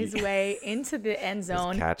ending his way into the end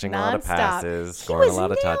zone. Catching nonstop. A lot of passes, scoring a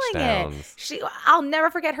lot of touchdowns. I'll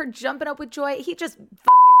never forget her jumping up with joy. He just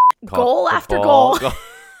goal after goal.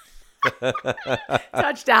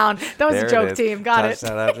 Touchdown. That was a joke, team. Got it.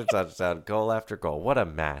 Touchdown after touchdown. Goal after goal. What a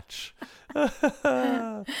match.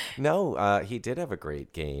 No, he did have a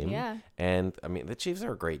great game. Yeah. And, the Chiefs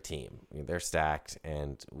are a great team. They're stacked,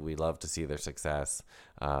 and we love to see their success.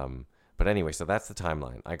 But anyway, so that's the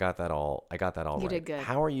timeline. I got that all right. You did good.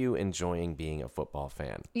 How are you enjoying being a football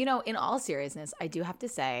fan? In all seriousness, I do have to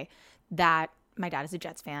say that my dad is a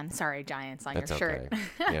Jets fan. Sorry, Giants on your shirt.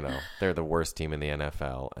 Okay. They're the worst team in the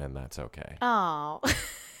NFL, and that's okay. Oh.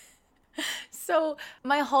 So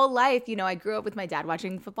my whole life, I grew up with my dad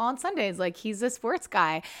watching football on Sundays. He's a sports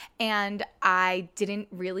guy. And I didn't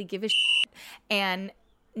really give a shit. And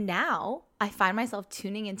now I find myself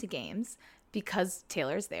tuning into games because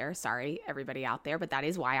Taylor's there. Sorry, everybody out there. But that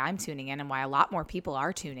is why I'm tuning in and why a lot more people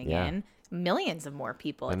are tuning in. Millions of more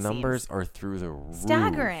people. The numbers are through the roof.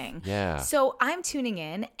 Staggering. Yeah. So I'm tuning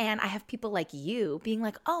in and I have people like you being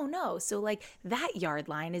like, oh no, so that yard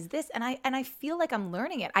line is this. And I feel like I'm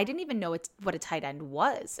learning it. I didn't even know what a tight end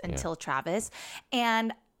was until Travis.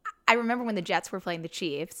 And I remember when the Jets were playing the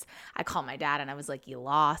Chiefs, I called my dad and I was like, you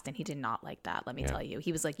lost. And he did not like that, let me tell you.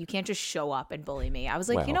 He was like, you can't just show up and bully me. I was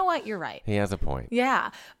like, you know what? You're right. He has a point.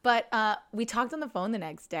 Yeah. But we talked on the phone the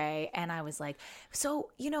next day and I was like,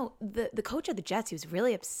 so, the coach of the Jets, he was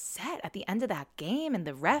really upset at the end of that game and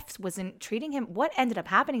the refs wasn't treating him. What ended up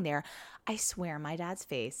happening there? I swear my dad's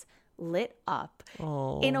face lit up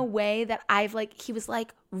in a way that he was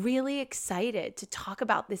really excited to talk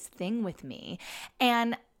about this thing with me.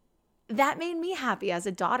 And that made me happy as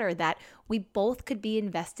a daughter that we both could be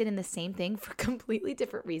invested in the same thing for completely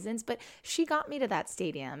different reasons. But she got me to that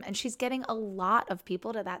stadium and she's getting a lot of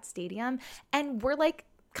people to that stadium. And we're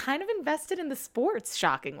kind of invested in the sports,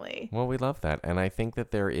 shockingly. Well, we love that. And I think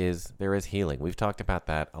that there is healing. We've talked about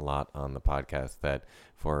that a lot on the podcast, that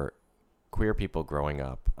for queer people growing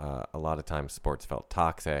up, a lot of times sports felt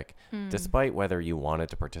toxic, despite whether you wanted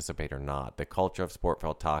to participate or not. The culture of sport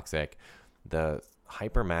felt toxic. The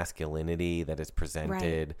hyper-masculinity that is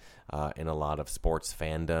presented in a lot of sports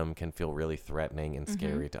fandom can feel really threatening and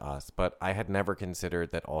scary to us. But I had never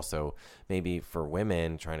considered that also maybe for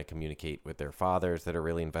women trying to communicate with their fathers that are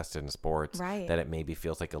really invested in sports, that it maybe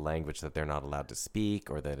feels like a language that they're not allowed to speak,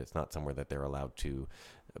 or that it's not somewhere that they're allowed to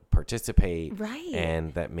participate.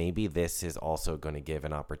 And that maybe this is also going to give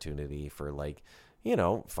an opportunity for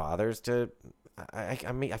fathers to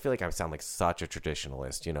I mean, I feel like I sound like such a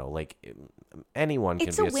traditionalist, you know, like anyone can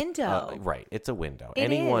it's be a window. Right. It's a window. It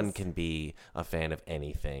Anyone is. can be a fan of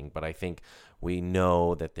anything. But I think we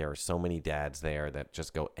know that there are so many dads there that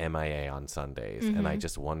just go MIA on Sundays. And I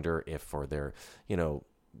just wonder if for their, you know,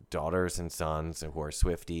 daughters and sons who are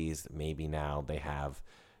Swifties, maybe now they have,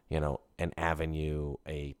 you know, an avenue,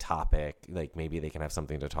 a topic, like maybe they can have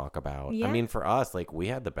something to talk about. Yeah. I mean, for us, like we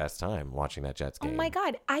had the best time watching that Jets game. Oh my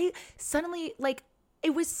God. I suddenly like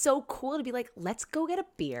it was so cool to be like, let's go get a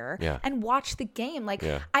beer and watch the game. Like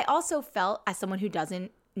I also felt as someone who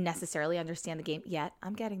doesn't necessarily understand the game yet,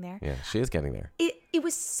 I'm getting there. Yeah, she is getting there. It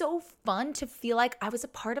was so fun to feel like I was a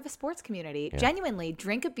part of a sports community. Genuinely,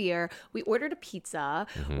 drink a beer. We ordered a pizza.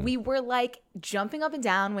 We were like jumping up and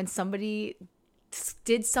down when somebody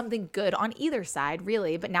did something good on either side,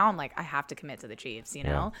 really. But now I'm like, I have to commit to the Chiefs, you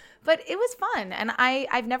know? But it was fun. And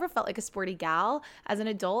I've never felt like a sporty gal as an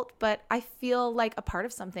adult, but I feel like a part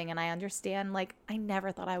of something. And I understand, like, I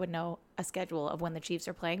never thought I would know a schedule of when the Chiefs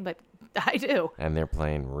are playing, but I do. And they're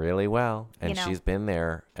playing really well. And You know. she's been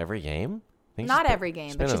there every game. I think Not she's been- every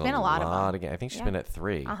game, but she's been a lot of them. I think she's been at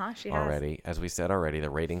 3 she has. already. As we said already, the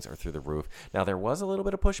ratings are through the roof. Now, there was a little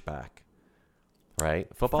bit of pushback, right?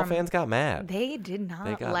 Football fans got mad. They did They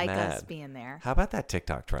not got like mad. us being there. How about that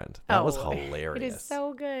TikTok trend? That was hilarious. It is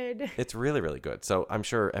so good. It's really, really good. So I'm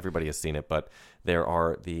sure everybody has seen it, but there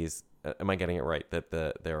are these. Am I getting it right? That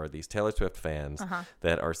there are these Taylor Swift fans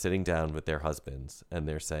that are sitting down with their husbands and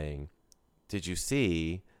they're saying, "Did you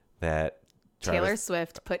see that Taylor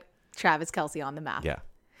Swift put Travis Kelce on the map?" Yeah,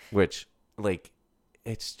 which like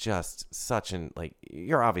it's just such an like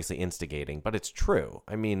you're obviously instigating, but it's true.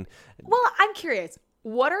 I mean, well, I'm curious.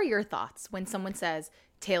 What are your thoughts when someone says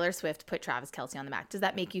Taylor Swift put Travis Kelce on the map? Does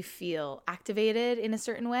that make you feel activated in a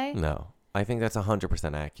certain way? No, I think that's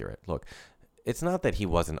 100% accurate. Look, it's not that he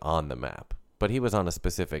wasn't on the map, but he was on a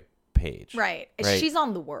specific page. Right. She's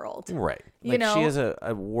on the world. Right. You Like know? she is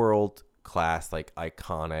a world class, like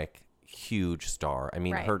iconic, huge star. I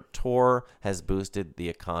mean, her tour has boosted the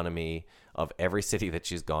economy of every city that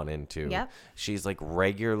she's gone into. Yep. She's like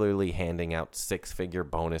regularly handing out 6-figure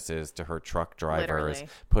bonuses to her truck drivers, Literally.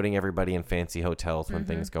 putting everybody in fancy hotels when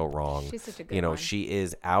things go wrong. She's such a good You know, one. she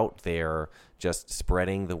is out there just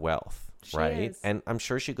spreading the wealth. She right. is. And I'm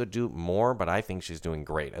sure she could do more, but I think she's doing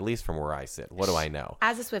great, at least from where I sit. What do I know?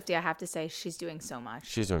 As a Swiftie, I have to say she's doing so much.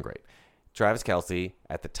 She's doing great. Travis Kelce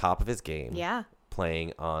at the top of his game. Yeah.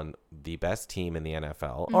 Playing on the best team in the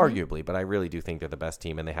NFL, arguably, but I really do think they're the best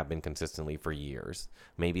team and they have been consistently for years.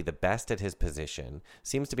 Maybe the best at his position.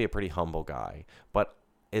 Seems to be a pretty humble guy, but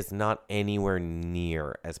is not anywhere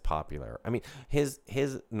near as popular. I mean, his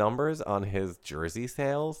numbers on his jersey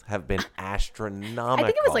sales have been astronomical. I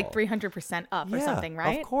think it was like 300% up or something,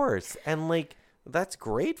 right? Of course. And like that's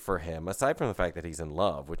great for him, aside from the fact that he's in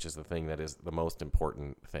love, which is the thing that is the most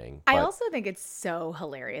important thing. I But- also think it's so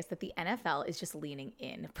hilarious that the NFL is just leaning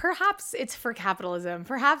in. Perhaps it's for capitalism.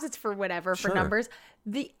 Perhaps it's for whatever, for Sure. numbers.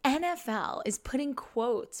 The NFL is putting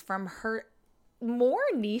quotes from her more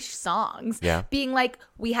niche songs. Yeah. Being like,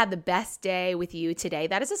 we had the best day with you today.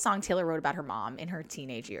 That is a song Taylor wrote about her mom in her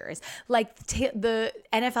teenage years. Like the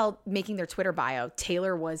NFL making their Twitter bio,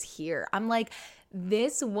 Taylor was here. I'm like,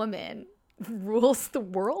 this woman rules the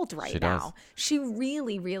world right She now. does. She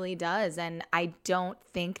really, really does. And I don't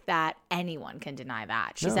think that anyone can deny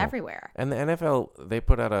that. She's No. everywhere. And the NFL, they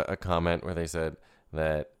put out a comment where they said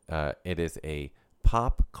that it is a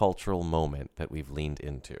pop cultural moment that we've leaned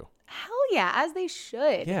into. Hell yeah, as they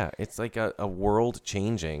should. Yeah, it's like a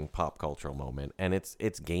world-changing pop cultural moment, and it's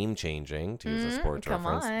game-changing, to use a sports come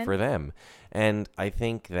reference, on. for them. And I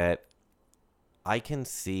think that I can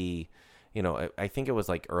see, you know, I think it was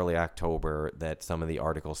like early October that some of the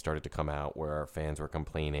articles started to come out where fans were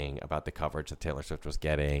complaining about the coverage that Taylor Swift was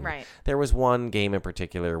getting. Right. There was one game in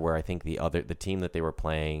particular where I think the team that they were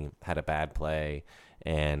playing had a bad play,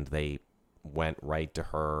 and they went right to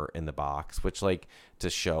her in the box, which like to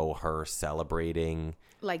show her celebrating,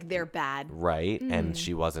 Like they're bad. right? And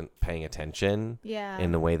she wasn't paying attention Yeah.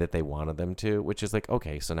 in the way that they wanted them to, which is like,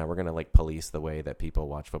 okay, so now we're going to like police the way that people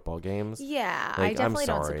watch football games. Yeah, I Like, definitely I'm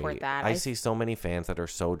don't sorry. support that. I see so many fans that are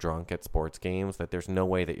so drunk at sports games that there's no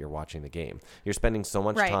way that you're watching the game. You're spending so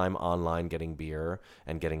much Right. time online getting beer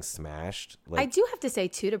and getting smashed. Like, I do have to say,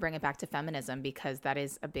 too, to bring it back to feminism, because that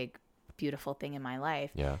is a big, beautiful thing in my life.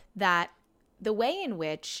 Yeah. That the way in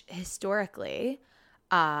which historically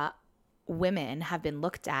women have been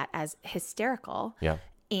looked at as hysterical Yeah.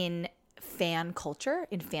 in fan culture,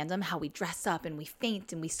 in fandom, how we dress up and we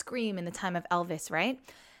faint and we scream in the time of Elvis, right?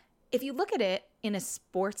 If you look at it in a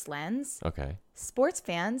sports lens, Okay. sports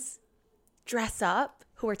fans dress up,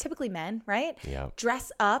 who are typically men, right? Yeah.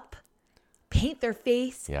 Dress up, paint their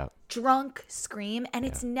face, Yeah. drunk, scream, and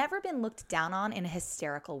it's never been looked down on in a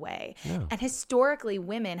hysterical way. No. And historically,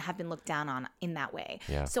 women have been looked down on in that way.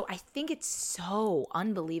 Yeah. So I think it's so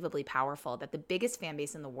unbelievably powerful that the biggest fan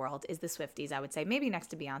base in the world is the Swifties. I would say maybe next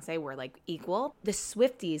to Beyonce, we're like equal. The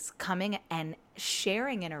Swifties coming and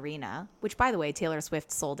sharing an arena, which by the way, Taylor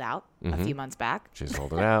Swift sold out a few months back. She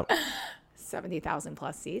sold it out. 70,000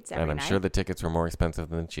 plus seats every And I'm night. sure the tickets were more expensive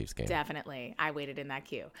than the Chiefs game. Definitely. I waited in that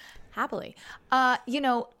queue happily.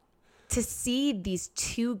 To see these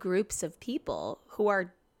two groups of people who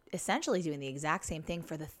are essentially doing the exact same thing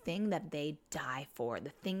for the thing that they die for, the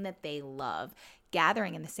thing that they love,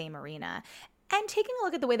 gathering in the same arena. And taking a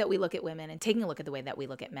look at the way that we look at women and taking a look at the way that we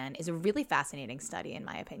look at men is a really fascinating study, in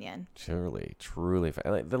my opinion. Truly.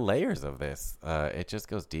 Like, the layers of this, it just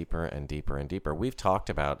goes deeper and deeper and deeper. We've talked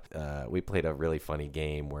about, we played a really funny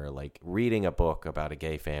game where, like, reading a book about a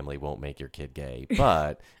gay family won't make your kid gay,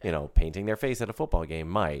 but, painting their face at a football game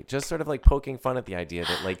might. Just sort of like poking fun at the idea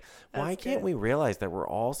that, like, why can't we realize that we're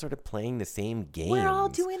all sort of playing the same game? We're all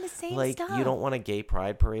doing the same stuff. Like, you don't want a gay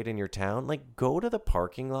pride parade in your town? Like, go to the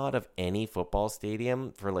parking lot of any football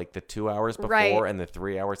stadium for like the 2 hours before and the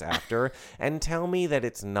 3 hours after and tell me that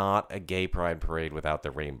it's not a gay pride parade without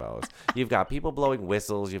the rainbows. You've got people blowing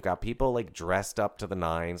whistles. You've got people like dressed up to the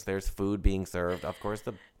nines. There's food being served. Of course,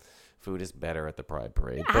 the food is better at the pride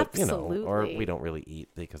parade. But, Absolutely. or we don't really eat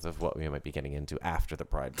because of what we might be getting into after the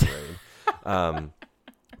pride parade.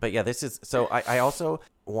 But yeah, this is, so I also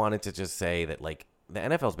wanted to just say that like the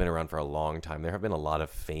NFL's been around for a long time. There have been a lot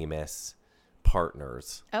of famous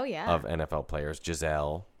partners of NFL players.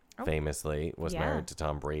 Giselle famously was married to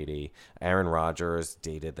Tom Brady. Aaron Rodgers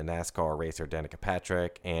dated the NASCAR racer Danica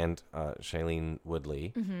Patrick and Shailene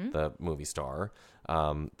Woodley, the movie star.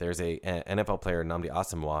 There's a NFL player, Nnamdi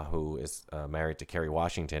Asomugha, who is married to Kerry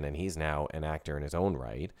Washington, and he's now an actor in his own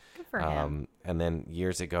right. Good for him. And then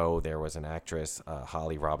years ago, there was an actress,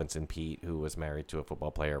 Holly Robinson Peete, who was married to a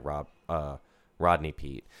football player, Rodney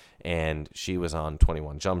Peete, and she was on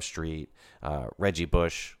 21 Jump Street. Reggie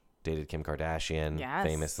Bush dated Kim Kardashian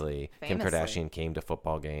famously. Kim Kardashian came to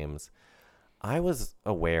football games. I was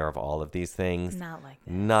aware of all of these things. Not like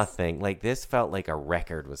this. Nothing. Like, this felt like a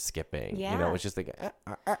record was skipping. Yeah. It was just like,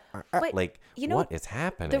 But, like, what is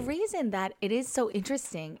happening? The reason that it is so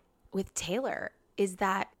interesting with Taylor is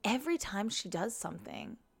that every time she does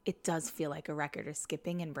something, it does feel like a record is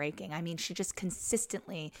skipping and breaking. I mean, she just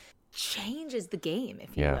consistently changes the game,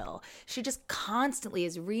 if you will. She just constantly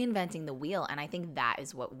is reinventing the wheel, and I think that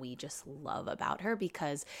is what we just love about her,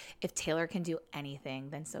 because if Taylor can do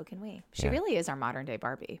anything, then so can we. She really is our modern day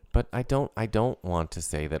Barbie. But I don't want to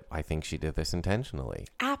say that I think she did this intentionally.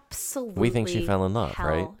 Absolutely. We think she fell in love,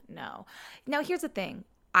 right? No. Now here's the thing.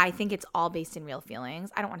 I think it's all based in real feelings.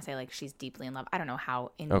 I don't want to say like she's deeply in love. I don't know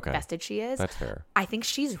how invested she is. That's fair. I think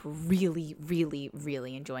she's really, really,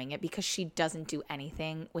 really enjoying it because she doesn't do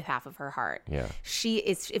anything with half of her heart. Yeah. She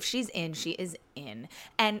is, if she's in, she is in.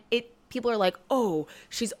 And people are like, oh,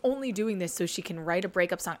 she's only doing this so she can write a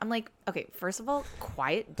breakup song. I'm like, okay, first of all,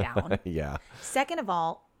 quiet down. Yeah. Second of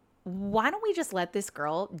all, why don't we just let this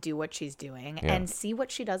girl do what she's doing and see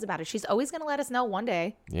what she does about it? She's always going to let us know one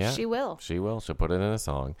day. Yeah. She will. She'll put it in a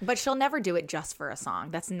song. But she'll never do it just for a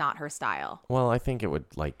song. That's not her style. Well, I think it would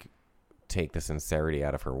like take the sincerity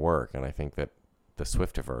out of her work, and I think that the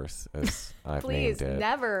Swiftiverse, as I've Please, named it.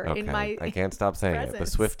 never in my I can't stop saying presence. it.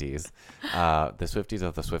 The Swifties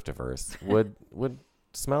of the Swiftiverse would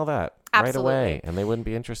smell that Absolutely. right away, and they wouldn't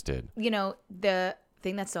be interested. The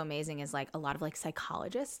thing that's so amazing is like a lot of like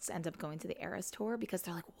psychologists end up going to the Eras Tour because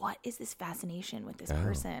they're like, what is this fascination with this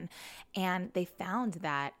person? And they found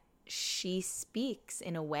that she speaks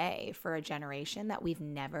in a way for a generation that we've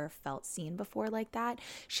never felt seen before like that.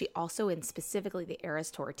 She also, and specifically the Eras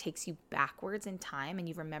Tour, takes you backwards in time and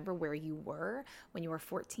you remember where you were when you were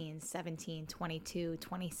 14, 17, 22,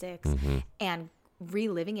 26, and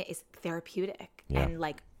reliving it is therapeutic and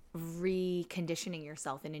like reconditioning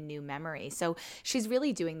yourself in a new memory. So she's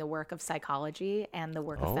really doing the work of psychology and the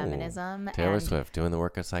work of feminism. Taylor Swift doing the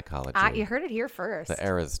work of psychology. You heard it here first. The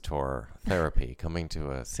Eras Tour therapy coming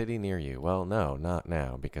to a city near you. Well, no, not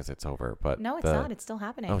now because it's over. But no, it's not. It's still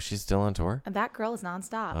happening. Oh, she's still on tour? And that girl is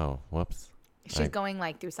nonstop. Oh, whoops. She's going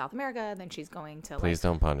like through South America, then she's going to Please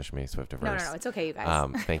don't punish me, Swiftiverse. No, it's okay, you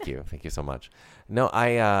guys. Thank you. Thank you so much. No,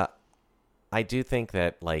 I do think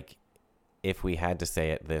that like if we had to say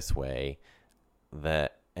it this way, the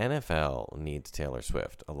NFL needs Taylor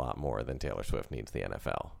Swift a lot more than Taylor Swift needs the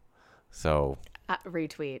NFL. So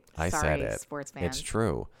retweet. I Sorry, said it. Sports fans. It's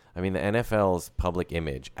true. I mean, the NFL's public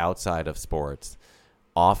image outside of sports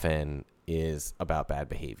often is about bad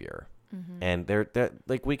behavior. And they're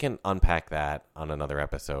like, we can unpack that on another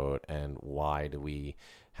episode. And why do we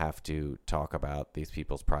have to talk about these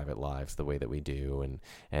people's private lives the way that we do,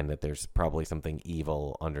 and that there's probably something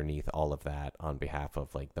evil underneath all of that on behalf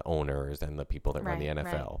of like the owners and the people that run the NFL.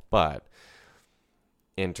 Right. But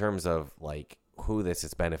in terms of like who this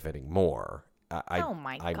is benefiting more, oh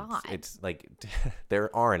my God. It's like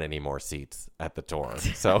there aren't any more seats at the tour.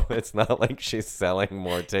 So it's not like she's selling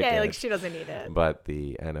more tickets. Yeah, like she doesn't need it. But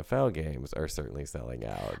the NFL games are certainly selling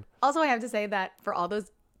out. Also, I have to say that for all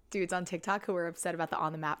those dudes on TikTok who were upset about the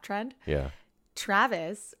on the map trend,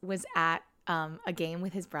 Travis was at a game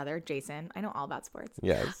with his brother, Jason. I know all about sports.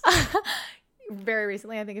 Yes. Very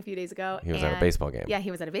recently, I think a few days ago. He was at a baseball game. Yeah, he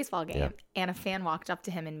was at a baseball game. And a fan walked up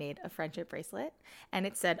to him and made a friendship bracelet. And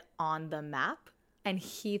it said, on the map. And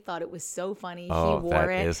he thought it was so funny. Oh, he wore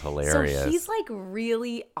it. That is hilarious. So he's like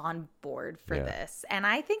really on board for this. And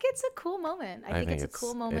I think it's a cool moment. I think it's a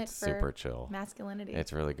cool moment for super chill. Masculinity.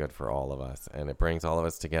 It's really good for all of us. And it brings all of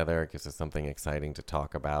us together. It gives us something exciting to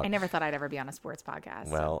talk about. I never thought I'd ever be on a sports podcast.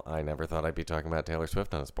 Well, I never thought I'd be talking about Taylor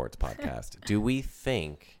Swift on a sports podcast.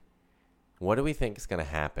 What do we think is going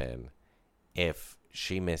to happen if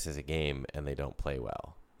she misses a game and they don't play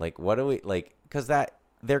well? Like, what do we like? Because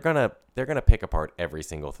they're gonna pick apart every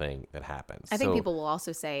single thing that happens. I think people will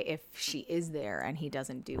also say if she is there and he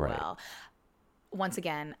doesn't do well. Once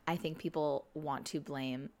again, I think people want to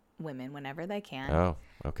blame women whenever they can. Oh,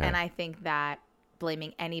 okay. And I think that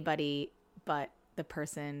blaming anybody but the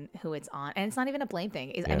person who it's on, and it's not even a blame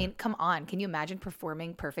thing. I mean, come on. Can you imagine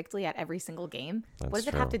performing perfectly at every single game? What does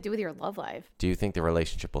it have to do with your love life? Do you think the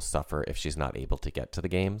relationship will suffer if she's not able to get to the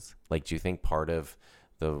games? Like, do you think part of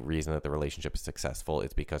the reason that the relationship is successful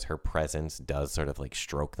is because her presence does sort of like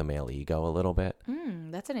stroke the male ego a little bit?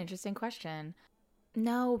 That's an interesting question.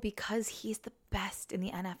 No, because he's the best in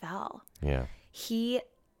the NFL. Yeah.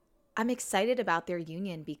 I'm excited about their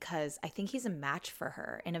union because I think he's a match for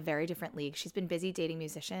her in a very different league. She's been busy dating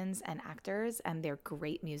musicians and actors, and they're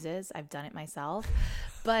great muses. I've done it myself.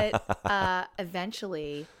 But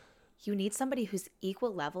eventually, you need somebody who's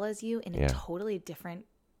equal level as you in a totally different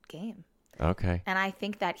game. Okay. And I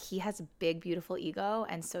think that he has a big, beautiful ego,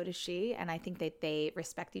 and so does she. And I think that they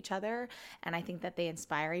respect each other, and I think that they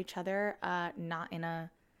inspire each other, not in a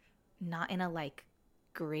like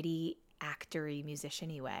gritty, actory,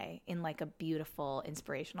 musician-y way, in like a beautiful,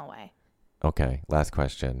 inspirational way. Okay, last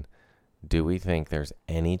question. Do we think there's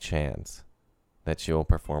any chance that she will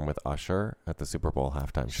perform with Usher at the Super Bowl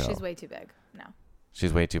halftime show? She's way too big. No.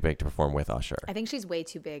 She's way too big to perform with Usher. I think she's way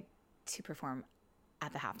too big to perform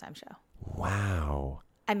at the halftime show. Wow.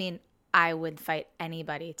 I mean, I would fight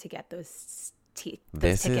anybody to get those tickets.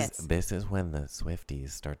 This is when the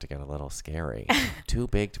Swifties start to get a little scary. Too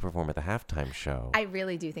big to perform at the halftime show. I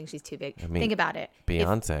really do think she's too big. I mean, think about it.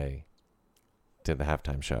 Beyonce did the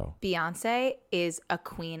halftime show. Beyonce is a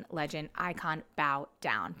queen, legend, icon. Bow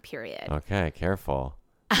down, period. Okay, careful.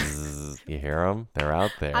 You hear them? They're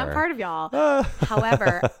out there. I'm part of y'all.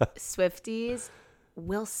 However, Swifties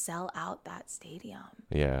will sell out that stadium.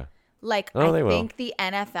 Yeah. Like, I think the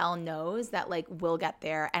NFL knows that, like, we'll get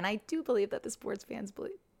there. And I do believe that the sports fans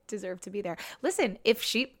deserve to be there. Listen, if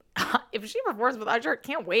she performs with Usher,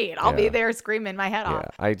 can't wait. I'll be there screaming my head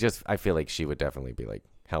off. I feel like she would definitely be, like,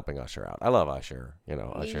 helping Usher out. I love Usher. You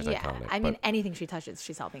know, Usher's iconic. I mean, anything she touches,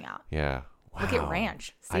 she's helping out. Yeah. Wow. Look at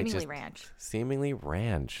Ranch. Seemingly Ranch. Seemingly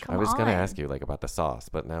Ranch. Come I was going to on. ask you, like, about the sauce,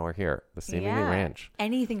 but now we're here. The Seemingly Ranch.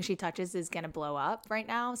 Anything she touches is going to blow up right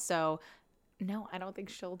now. So, no, I don't think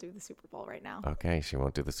she'll do the Super Bowl right now. Okay, she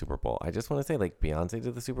won't do the Super Bowl. I just want to say, like, Beyonce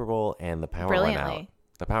did the Super Bowl and the power went out.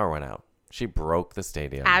 The power went out. She broke the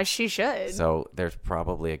stadium. As she should. So there's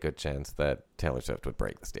probably a good chance that Taylor Swift would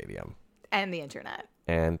break the stadium. And the internet.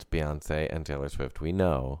 And Beyonce and Taylor Swift, we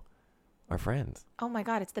know, are friends. Oh my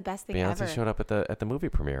God, it's the best thing Beyonce ever. showed up at the movie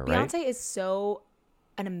premiere, right? Beyonce is so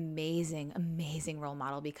an amazing, amazing role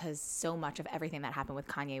model because so much of everything that happened with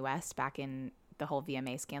Kanye West back in the whole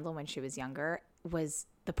VMA scandal when she was younger was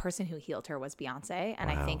the person who healed her was Beyonce. And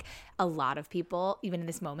I think a lot of people, even in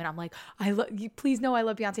this moment, I'm like, I love you. Please know I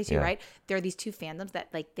love Beyonce too, right? There are these two fandoms that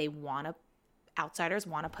like outsiders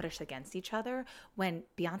want to put us against each other when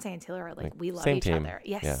Beyonce and Taylor are like we love each other.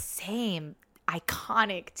 Yes, same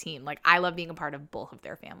iconic team. Like I love being a part of both of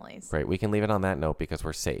their families. Right. We can leave it on that note because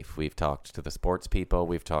we're safe. We've talked to the sports people.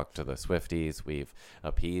 We've talked to the Swifties. We've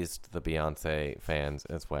appeased the Beyonce fans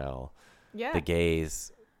as well. Yeah. The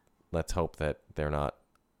gays, let's hope that they're not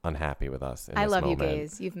unhappy with us in I this love moment. you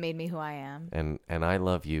gays. You've made me who I am. And I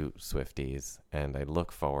love you, Swifties. And I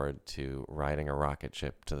look forward to riding a rocket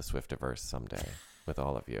ship to the Swiftiverse someday with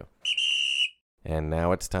all of you. And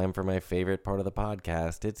now it's time for my favorite part of the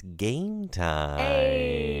podcast. It's game time.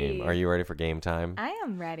 Hey. Are you ready for game time? I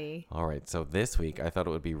am ready. All right. So this week, I thought it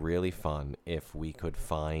would be really fun if we could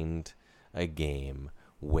find a game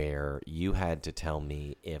where you had to tell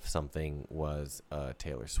me if something was a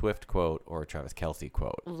Taylor Swift quote or a Travis Kelce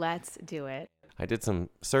quote. Let's do it. I did some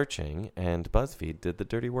searching, and BuzzFeed did the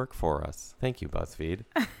dirty work for us. Thank you, BuzzFeed.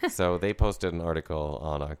 So they posted an article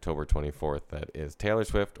on October 24th that is Taylor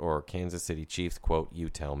Swift or Kansas City Chiefs quote, you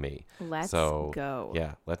tell me. Let's go.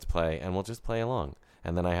 Yeah, let's play, and we'll just play along.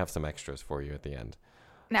 And then I have some extras for you at the end.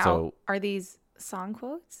 Now, are these song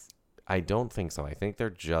quotes? I don't think so. I think they're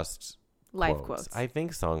just life quotes. I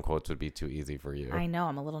think song quotes would be too easy for you. I know.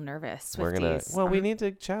 I'm a little nervous. Swifties. We need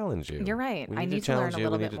to challenge you. You're right. I need to learn a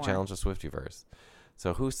little bit more. We need to challenge the Swiftyverse.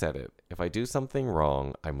 So who said it? If I do something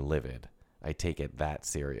wrong, I'm livid. I take it that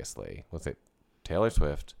seriously. Was it Taylor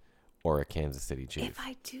Swift or a Kansas City Chief? If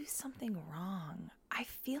I do something wrong, I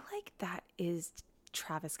feel like that is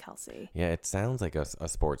Travis Kelce. Yeah, it sounds like a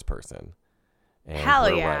sports person. And Hell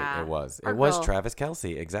we're yeah. Right. It was. Our It was girl. Travis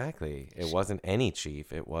Kelce. Exactly. It wasn't any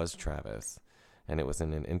Chief. It was Travis. And it was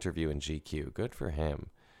in an interview in GQ. Good for him.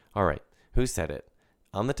 All right. Who said it?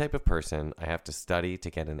 I'm the type of person I have to study to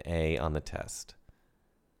get an A on the test.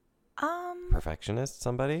 Perfectionist,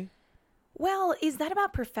 somebody? Well, is that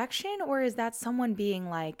about perfection, or is that someone being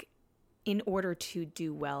like, in order to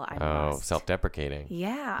do well, I must? Self-deprecating.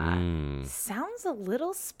 Yeah. Sounds a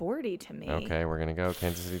little sporty to me. Okay, we're going to go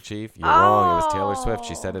Kansas City Chief. You're wrong. It was Taylor Swift.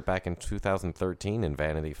 She said it back in 2013 in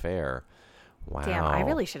Vanity Fair. Wow. Damn, I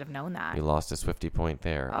really should have known that. You lost a Swifty point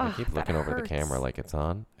there. I keep looking over the camera like it's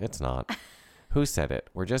on. It's not. Who said it?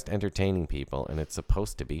 We're just entertaining people, and it's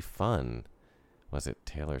supposed to be fun. Was it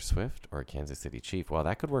Taylor Swift or Kansas City Chief? Well,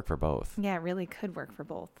 that could work for both. Yeah, it really could work for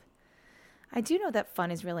both. I do know that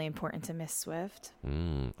fun is really important to Miss Swift.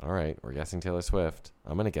 All right, we're guessing Taylor Swift.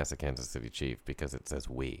 I'm going to guess a Kansas City Chief because it says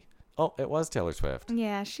we. Oh, it was Taylor Swift.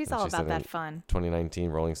 Yeah, she's all about that fun. 2019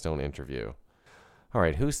 Rolling Stone interview. All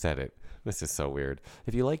right, who said it? This is so weird.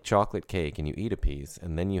 If you like chocolate cake and you eat a piece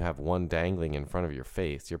and then you have one dangling in front of your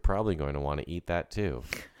face, you're probably going to want to eat that too.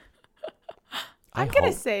 I'm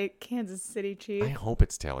going to say Kansas City Chief. I hope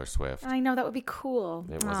it's Taylor Swift. I know, that would be cool.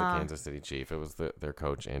 It was a Kansas City Chief. It was their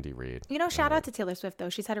coach, Andy Reid. You know, shout out to Taylor Swift, though.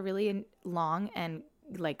 She's had a really long and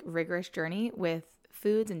rigorous journey with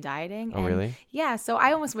foods and dieting. Oh, really? Yeah, so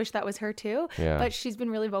I almost wish that was her too. Yeah. But she's been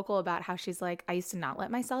really vocal about how she's like, I used to not let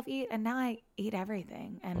myself eat, and now I eat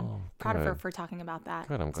everything. And proud of her for talking about that.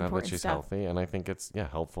 Good. I'm glad that she's healthy, and I think it's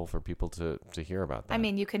helpful for people to hear about that. I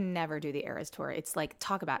mean, you can never do the Eras Tour. It's like,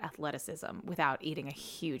 talk about athleticism without eating a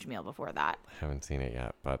huge meal before that. I haven't seen it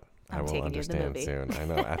yet, but I I'm will taking you to the understand movie. soon. I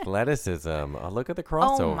know. Athleticism. Oh, look at the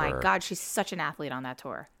crossover. Oh my God, she's such an athlete on that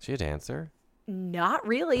tour. She a dancer? Not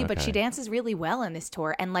really, but she Okay. dances really well in this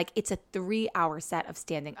tour. And it's a 3-hour set of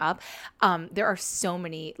standing up. There are so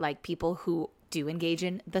many people who do engage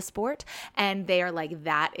in the sport, and they are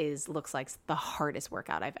looks like the hardest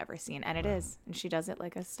workout I've ever seen. And it is. And she does it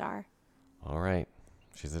like a star. All right.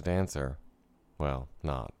 She's a dancer. Well,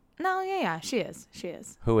 not. No, yeah, she is. She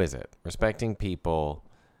is. Who is it? Respecting people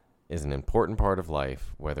is an important part of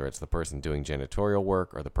life, whether it's the person doing janitorial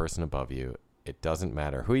work or the person above you. It doesn't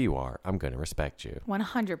matter who you are. I'm going to respect you.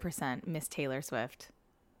 100% Miss Taylor Swift.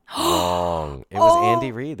 Wrong. It was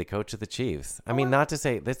Andy Reid, the coach of the Chiefs. I mean, not to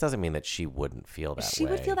say, this doesn't mean that she wouldn't feel that way. She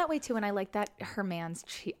would feel that way too, and I like that her man's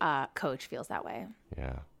coach feels that way.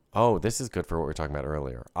 Yeah. Oh, this is good for what we were talking about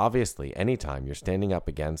earlier. Obviously, anytime you're standing up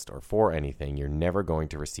against or for anything, you're never going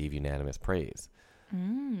to receive unanimous praise.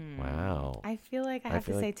 Wow. I feel like I have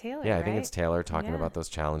to say Taylor. Yeah, I right? think it's Taylor talking Yeah. about those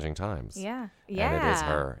challenging times. Yeah. And it is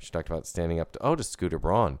her. She talked about standing up to Scooter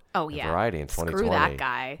Braun. Oh, in yeah. Variety in 2020. Screw that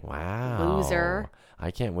guy. Wow. Loser. I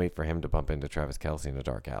can't wait for him to bump into Travis Kelce in a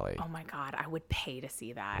dark alley. Oh my God, I would pay to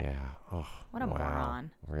see that. Yeah. Oh, What a wow.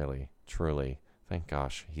 moron. Really, truly. Thank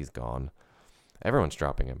gosh he's gone. Everyone's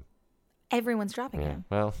dropping him. Everyone's dropping him.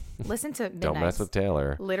 Well, Listen to Midnight's. don't mess with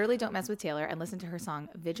Taylor. Literally don't mess with Taylor, and listen to her song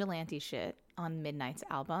Vigilante Shit on Midnight's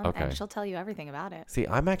album, Okay. and she'll tell you everything about it. See,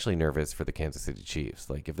 I'm actually nervous for the Kansas City Chiefs.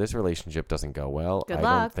 If this relationship doesn't go well, Good I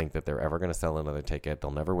luck. don't think that they're ever going to sell another ticket.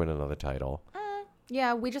 They'll never win another title.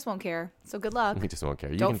 Yeah, we just won't care. So good luck. We just won't care.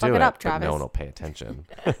 You Don't can fuck do it up, but Travis. no one will pay attention.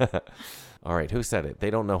 All right, who said it? They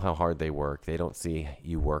don't know how hard they work. They don't see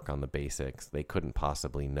you work on the basics. They couldn't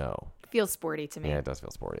possibly know. Feels sporty to me. Yeah, it does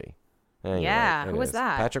feel sporty. Yeah, It who was is.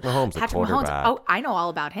 that? Patrick Mahomes, the Patrick Mahomes. quarterback. Oh, I know all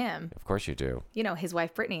about him. Of course you do. You know, his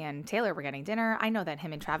wife Brittany and Taylor were getting dinner. I know that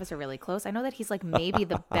him and Travis are really close. I know that he's like maybe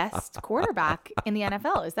the best quarterback in the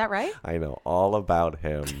NFL. Is that right? I know all about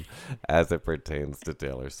him as it pertains to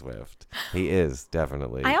Taylor Swift. He is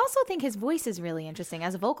definitely. I also think his voice is really interesting.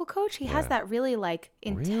 As a vocal coach, he has that really like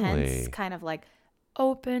intense kind of like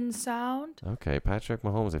open sound. Okay, Patrick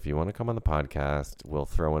Mahomes, if you want to come on the podcast, we'll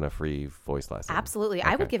throw in a free voice lesson. Absolutely. Okay.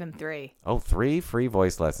 I would give him 3. Oh, 3 free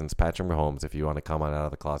voice lessons, Patrick Mahomes, if you want to come on Out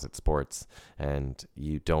of the Closet Sports. And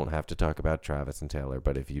you don't have to talk about Travis and Taylor,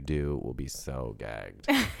 but if you do, we'll be so gagged.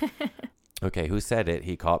 Okay, who said it?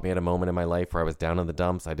 He caught me at a moment in my life where I was down in the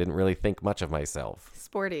dumps. I didn't really think much of myself.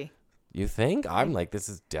 Sporty. You think? I'm like, this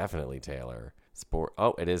is definitely Taylor.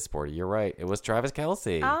 Oh, it is Sporty. You're right. It was Travis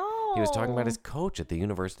Kelce. Oh. He was talking about his coach at the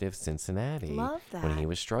University of Cincinnati. Love that. When he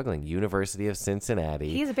was struggling. University of Cincinnati.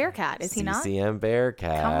 He's a Bearcat, is he not? CCM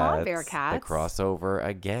Bearcats. Come on, Bearcats. The crossover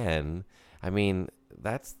again. I mean,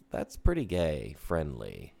 that's pretty gay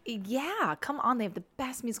friendly. Yeah, come on. They have the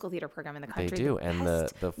best musical theater program in the country. They do. And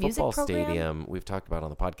the football stadium we've talked about on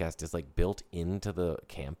the podcast is like built into the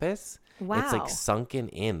campus. Wow. It's like sunken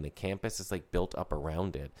in. The campus is like built up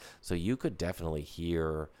around it. So you could definitely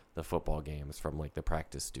hear the football games from like the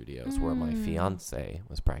practice studios where my fiance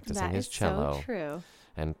was practicing his cello. So true.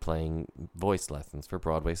 And playing voice lessons for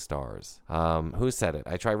Broadway stars. Who said it?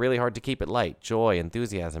 I try really hard to keep it light. Joy,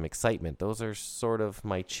 enthusiasm, excitement. Those are sort of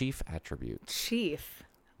my chief attributes. Chief.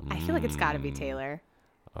 I feel like it's got to be Taylor.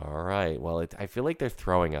 All right. Well, I feel like they're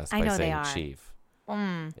throwing us by saying chief.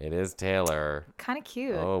 It is Taylor. Kind of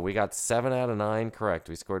cute. Oh, we got 7 out of 9 correct.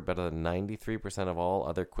 We scored better than 93% of all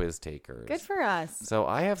other quiz takers. Good for us. So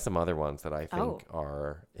I have some other ones that I think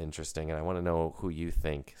are interesting, and I want to know who you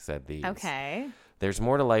think said these. Okay. There's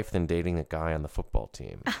more to life than dating a guy on the football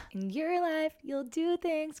team. In your life, you'll do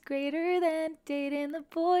things greater than dating the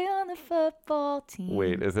boy on the football team.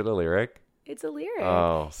 Wait, is it a lyric? It's a lyric.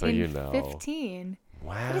 Oh, so you know. 15.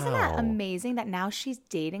 Wow. But isn't that amazing that now she's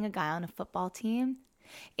dating a guy on a football team?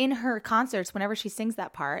 In her concerts, whenever she sings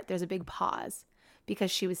that part, there's a big pause because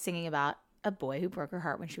she was singing about a boy who broke her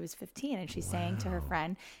heart when she was 15. And she's saying to her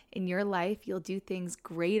friend, in your life, you'll do things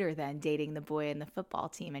greater than dating the boy in the football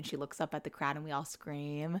team. And she looks up at the crowd and we all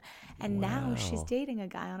scream. And now she's dating a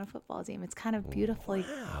guy on a football team. It's kind of beautifully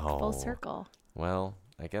full circle. Well,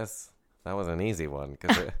 I guess that was an easy one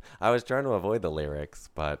because I was trying to avoid the lyrics,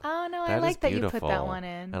 but oh no, I like that you put that one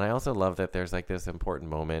in. And I also love that there's like this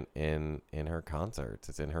important moment in her concerts.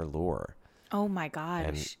 It's in her lure. Oh my gosh,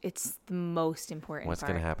 and it's the most important. What's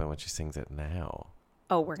going to happen when she sings it now?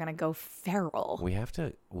 Oh, we're gonna go feral. We have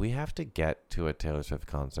to get to a Taylor Swift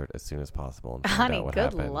concert as soon as possible and find out what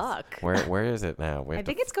happens. Good luck. Where is it now? I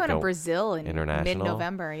think it's going to Brazil in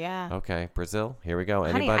mid-November. Yeah. Okay, Brazil. Here we go.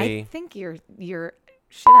 Honey, Anybody? I think you're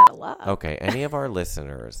shit out of luck. Okay, any of our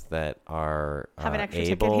listeners that are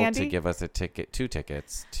able to give us 2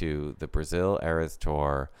 tickets to the Brazil Eras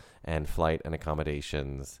Tour and flight and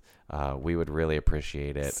accommodations, we would really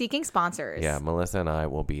appreciate it. Seeking sponsors. Yeah, Melissa and I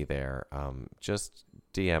will be there. Just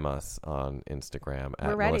DM us on Instagram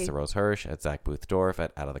at Melissa Rose Hirsch, at Zach Booth-Dorf,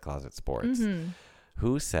 at Out of the Closet Sports. Mm-hmm.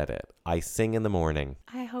 Who said it? I sing in the morning.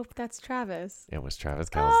 I hope that's Travis. It was Travis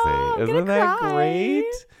Kelce. Isn't that great?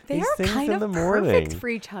 They are kind of perfect for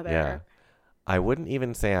each other. Yeah. I wouldn't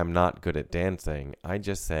even say I'm not good at dancing. I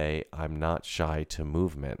just say I'm not shy to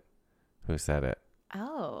movement. Who said it?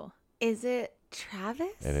 Oh, is it Travis?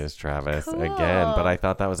 It is Travis cool. again, but I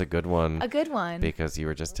thought that was a good one. A good one. Because you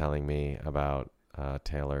were just telling me about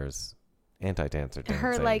Taylor's anti-dancer dancing.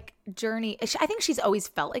 Her like journey. I think she's always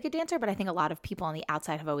felt like a dancer, but I think a lot of people on the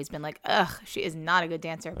outside have always been like, ugh, she is not a good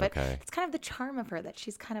dancer. But it's kind of the charm of her that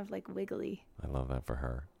she's kind of like wiggly. I love that for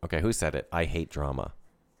her. Okay, who said it? I hate drama.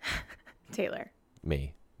 Taylor.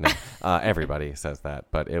 Me. No. Everybody says that,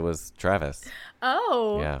 but it was Travis.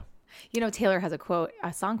 Oh. Yeah. You know, Taylor has a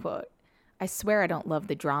song quote. I swear I don't love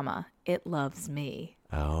the drama. It loves me.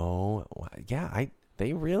 Oh, yeah.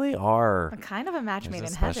 They really are. Kind of a match made in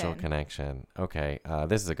heaven. There's a special connection. Okay,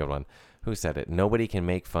 this is a good one. Who said it? Nobody can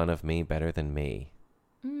make fun of me better than me.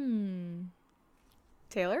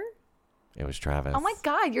 Taylor? It was Travis. Oh my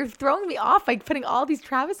God, you're throwing me off by putting all these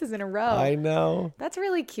Travises in a row. I know. That's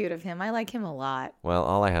really cute of him. I like him a lot. Well,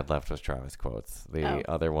 all I had left was Travis quotes. The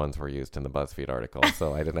other ones were used in the BuzzFeed article,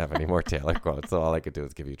 so I didn't have any more Taylor quotes. So all I could do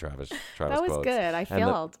is give you Travis quotes. That was good. I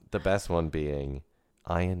failed. The best one being,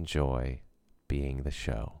 I enjoy being the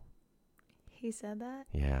show. He said that?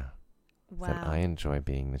 Yeah. Wow. Said, I enjoy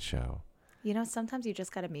being the show. You know, sometimes you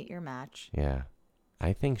just got to meet your match. Yeah.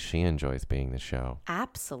 I think she enjoys being the show.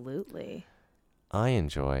 Absolutely. I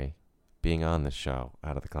enjoy being on the show,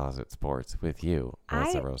 Out of the Closet Sports, with you,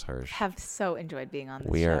 Melissa Rose Hirsch. I have so enjoyed being on this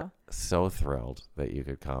show. We are so thrilled that you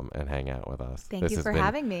could come and hang out with us. Thank you for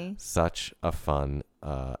having me. Such a fun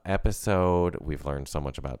episode. We've learned so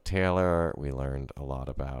much about Taylor. We learned a lot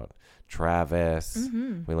about Travis.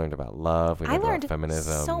 Mm-hmm. We learned about love. We learned about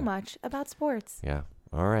feminism. So much about sports. Yeah.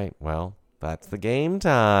 All right. Well, that's the game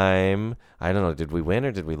time. I don't know. Did we win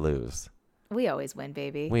or did we lose? We always win,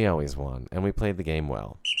 baby. We always won. And we played the game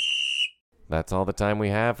well. That's all the time we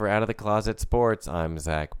have for Out of the Closet Sports. I'm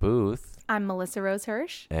Zach Booth. I'm Melissa Rose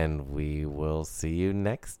Hirsch. And we will see you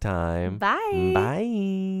next time. Bye.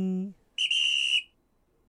 Bye.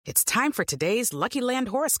 It's time for today's Lucky Land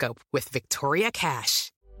horoscope with Victoria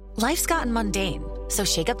Cash. Life's gotten mundane, so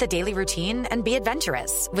shake up the daily routine and be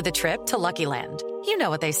adventurous with a trip to Lucky Land. You know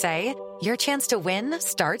what they say. Your chance to win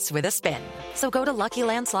starts with a spin. So go to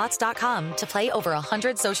LuckyLandSlots.com to play over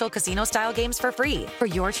 100 social casino-style games for free for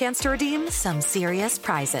your chance to redeem some serious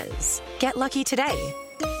prizes. Get lucky today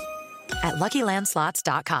at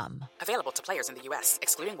LuckyLandSlots.com. Available to players in the U.S.,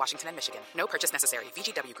 excluding Washington and Michigan. No purchase necessary.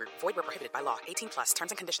 VGW Group. Void where prohibited by law. 18+.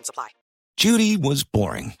 Terms and conditions apply. Judy was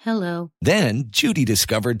boring. Hello. Then Judy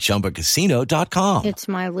discovered ChumbaCasino.com. It's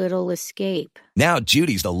my little escape. Now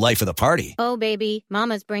Judy's the life of the party. Oh, baby,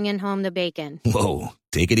 mama's bringing home the bacon. Whoa,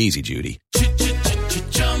 take it easy, Judy.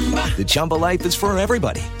 The Chumba life is for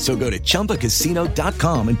everybody. So go to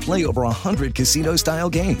ChumbaCasino.com and play over 100 casino-style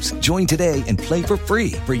games. Join today and play for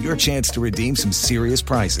free for your chance to redeem some serious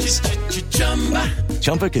prizes.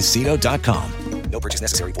 ChumbaCasino.com. No purchase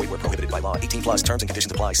necessary. Void where prohibited by law. 18+. Terms and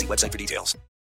conditions apply. See website for details.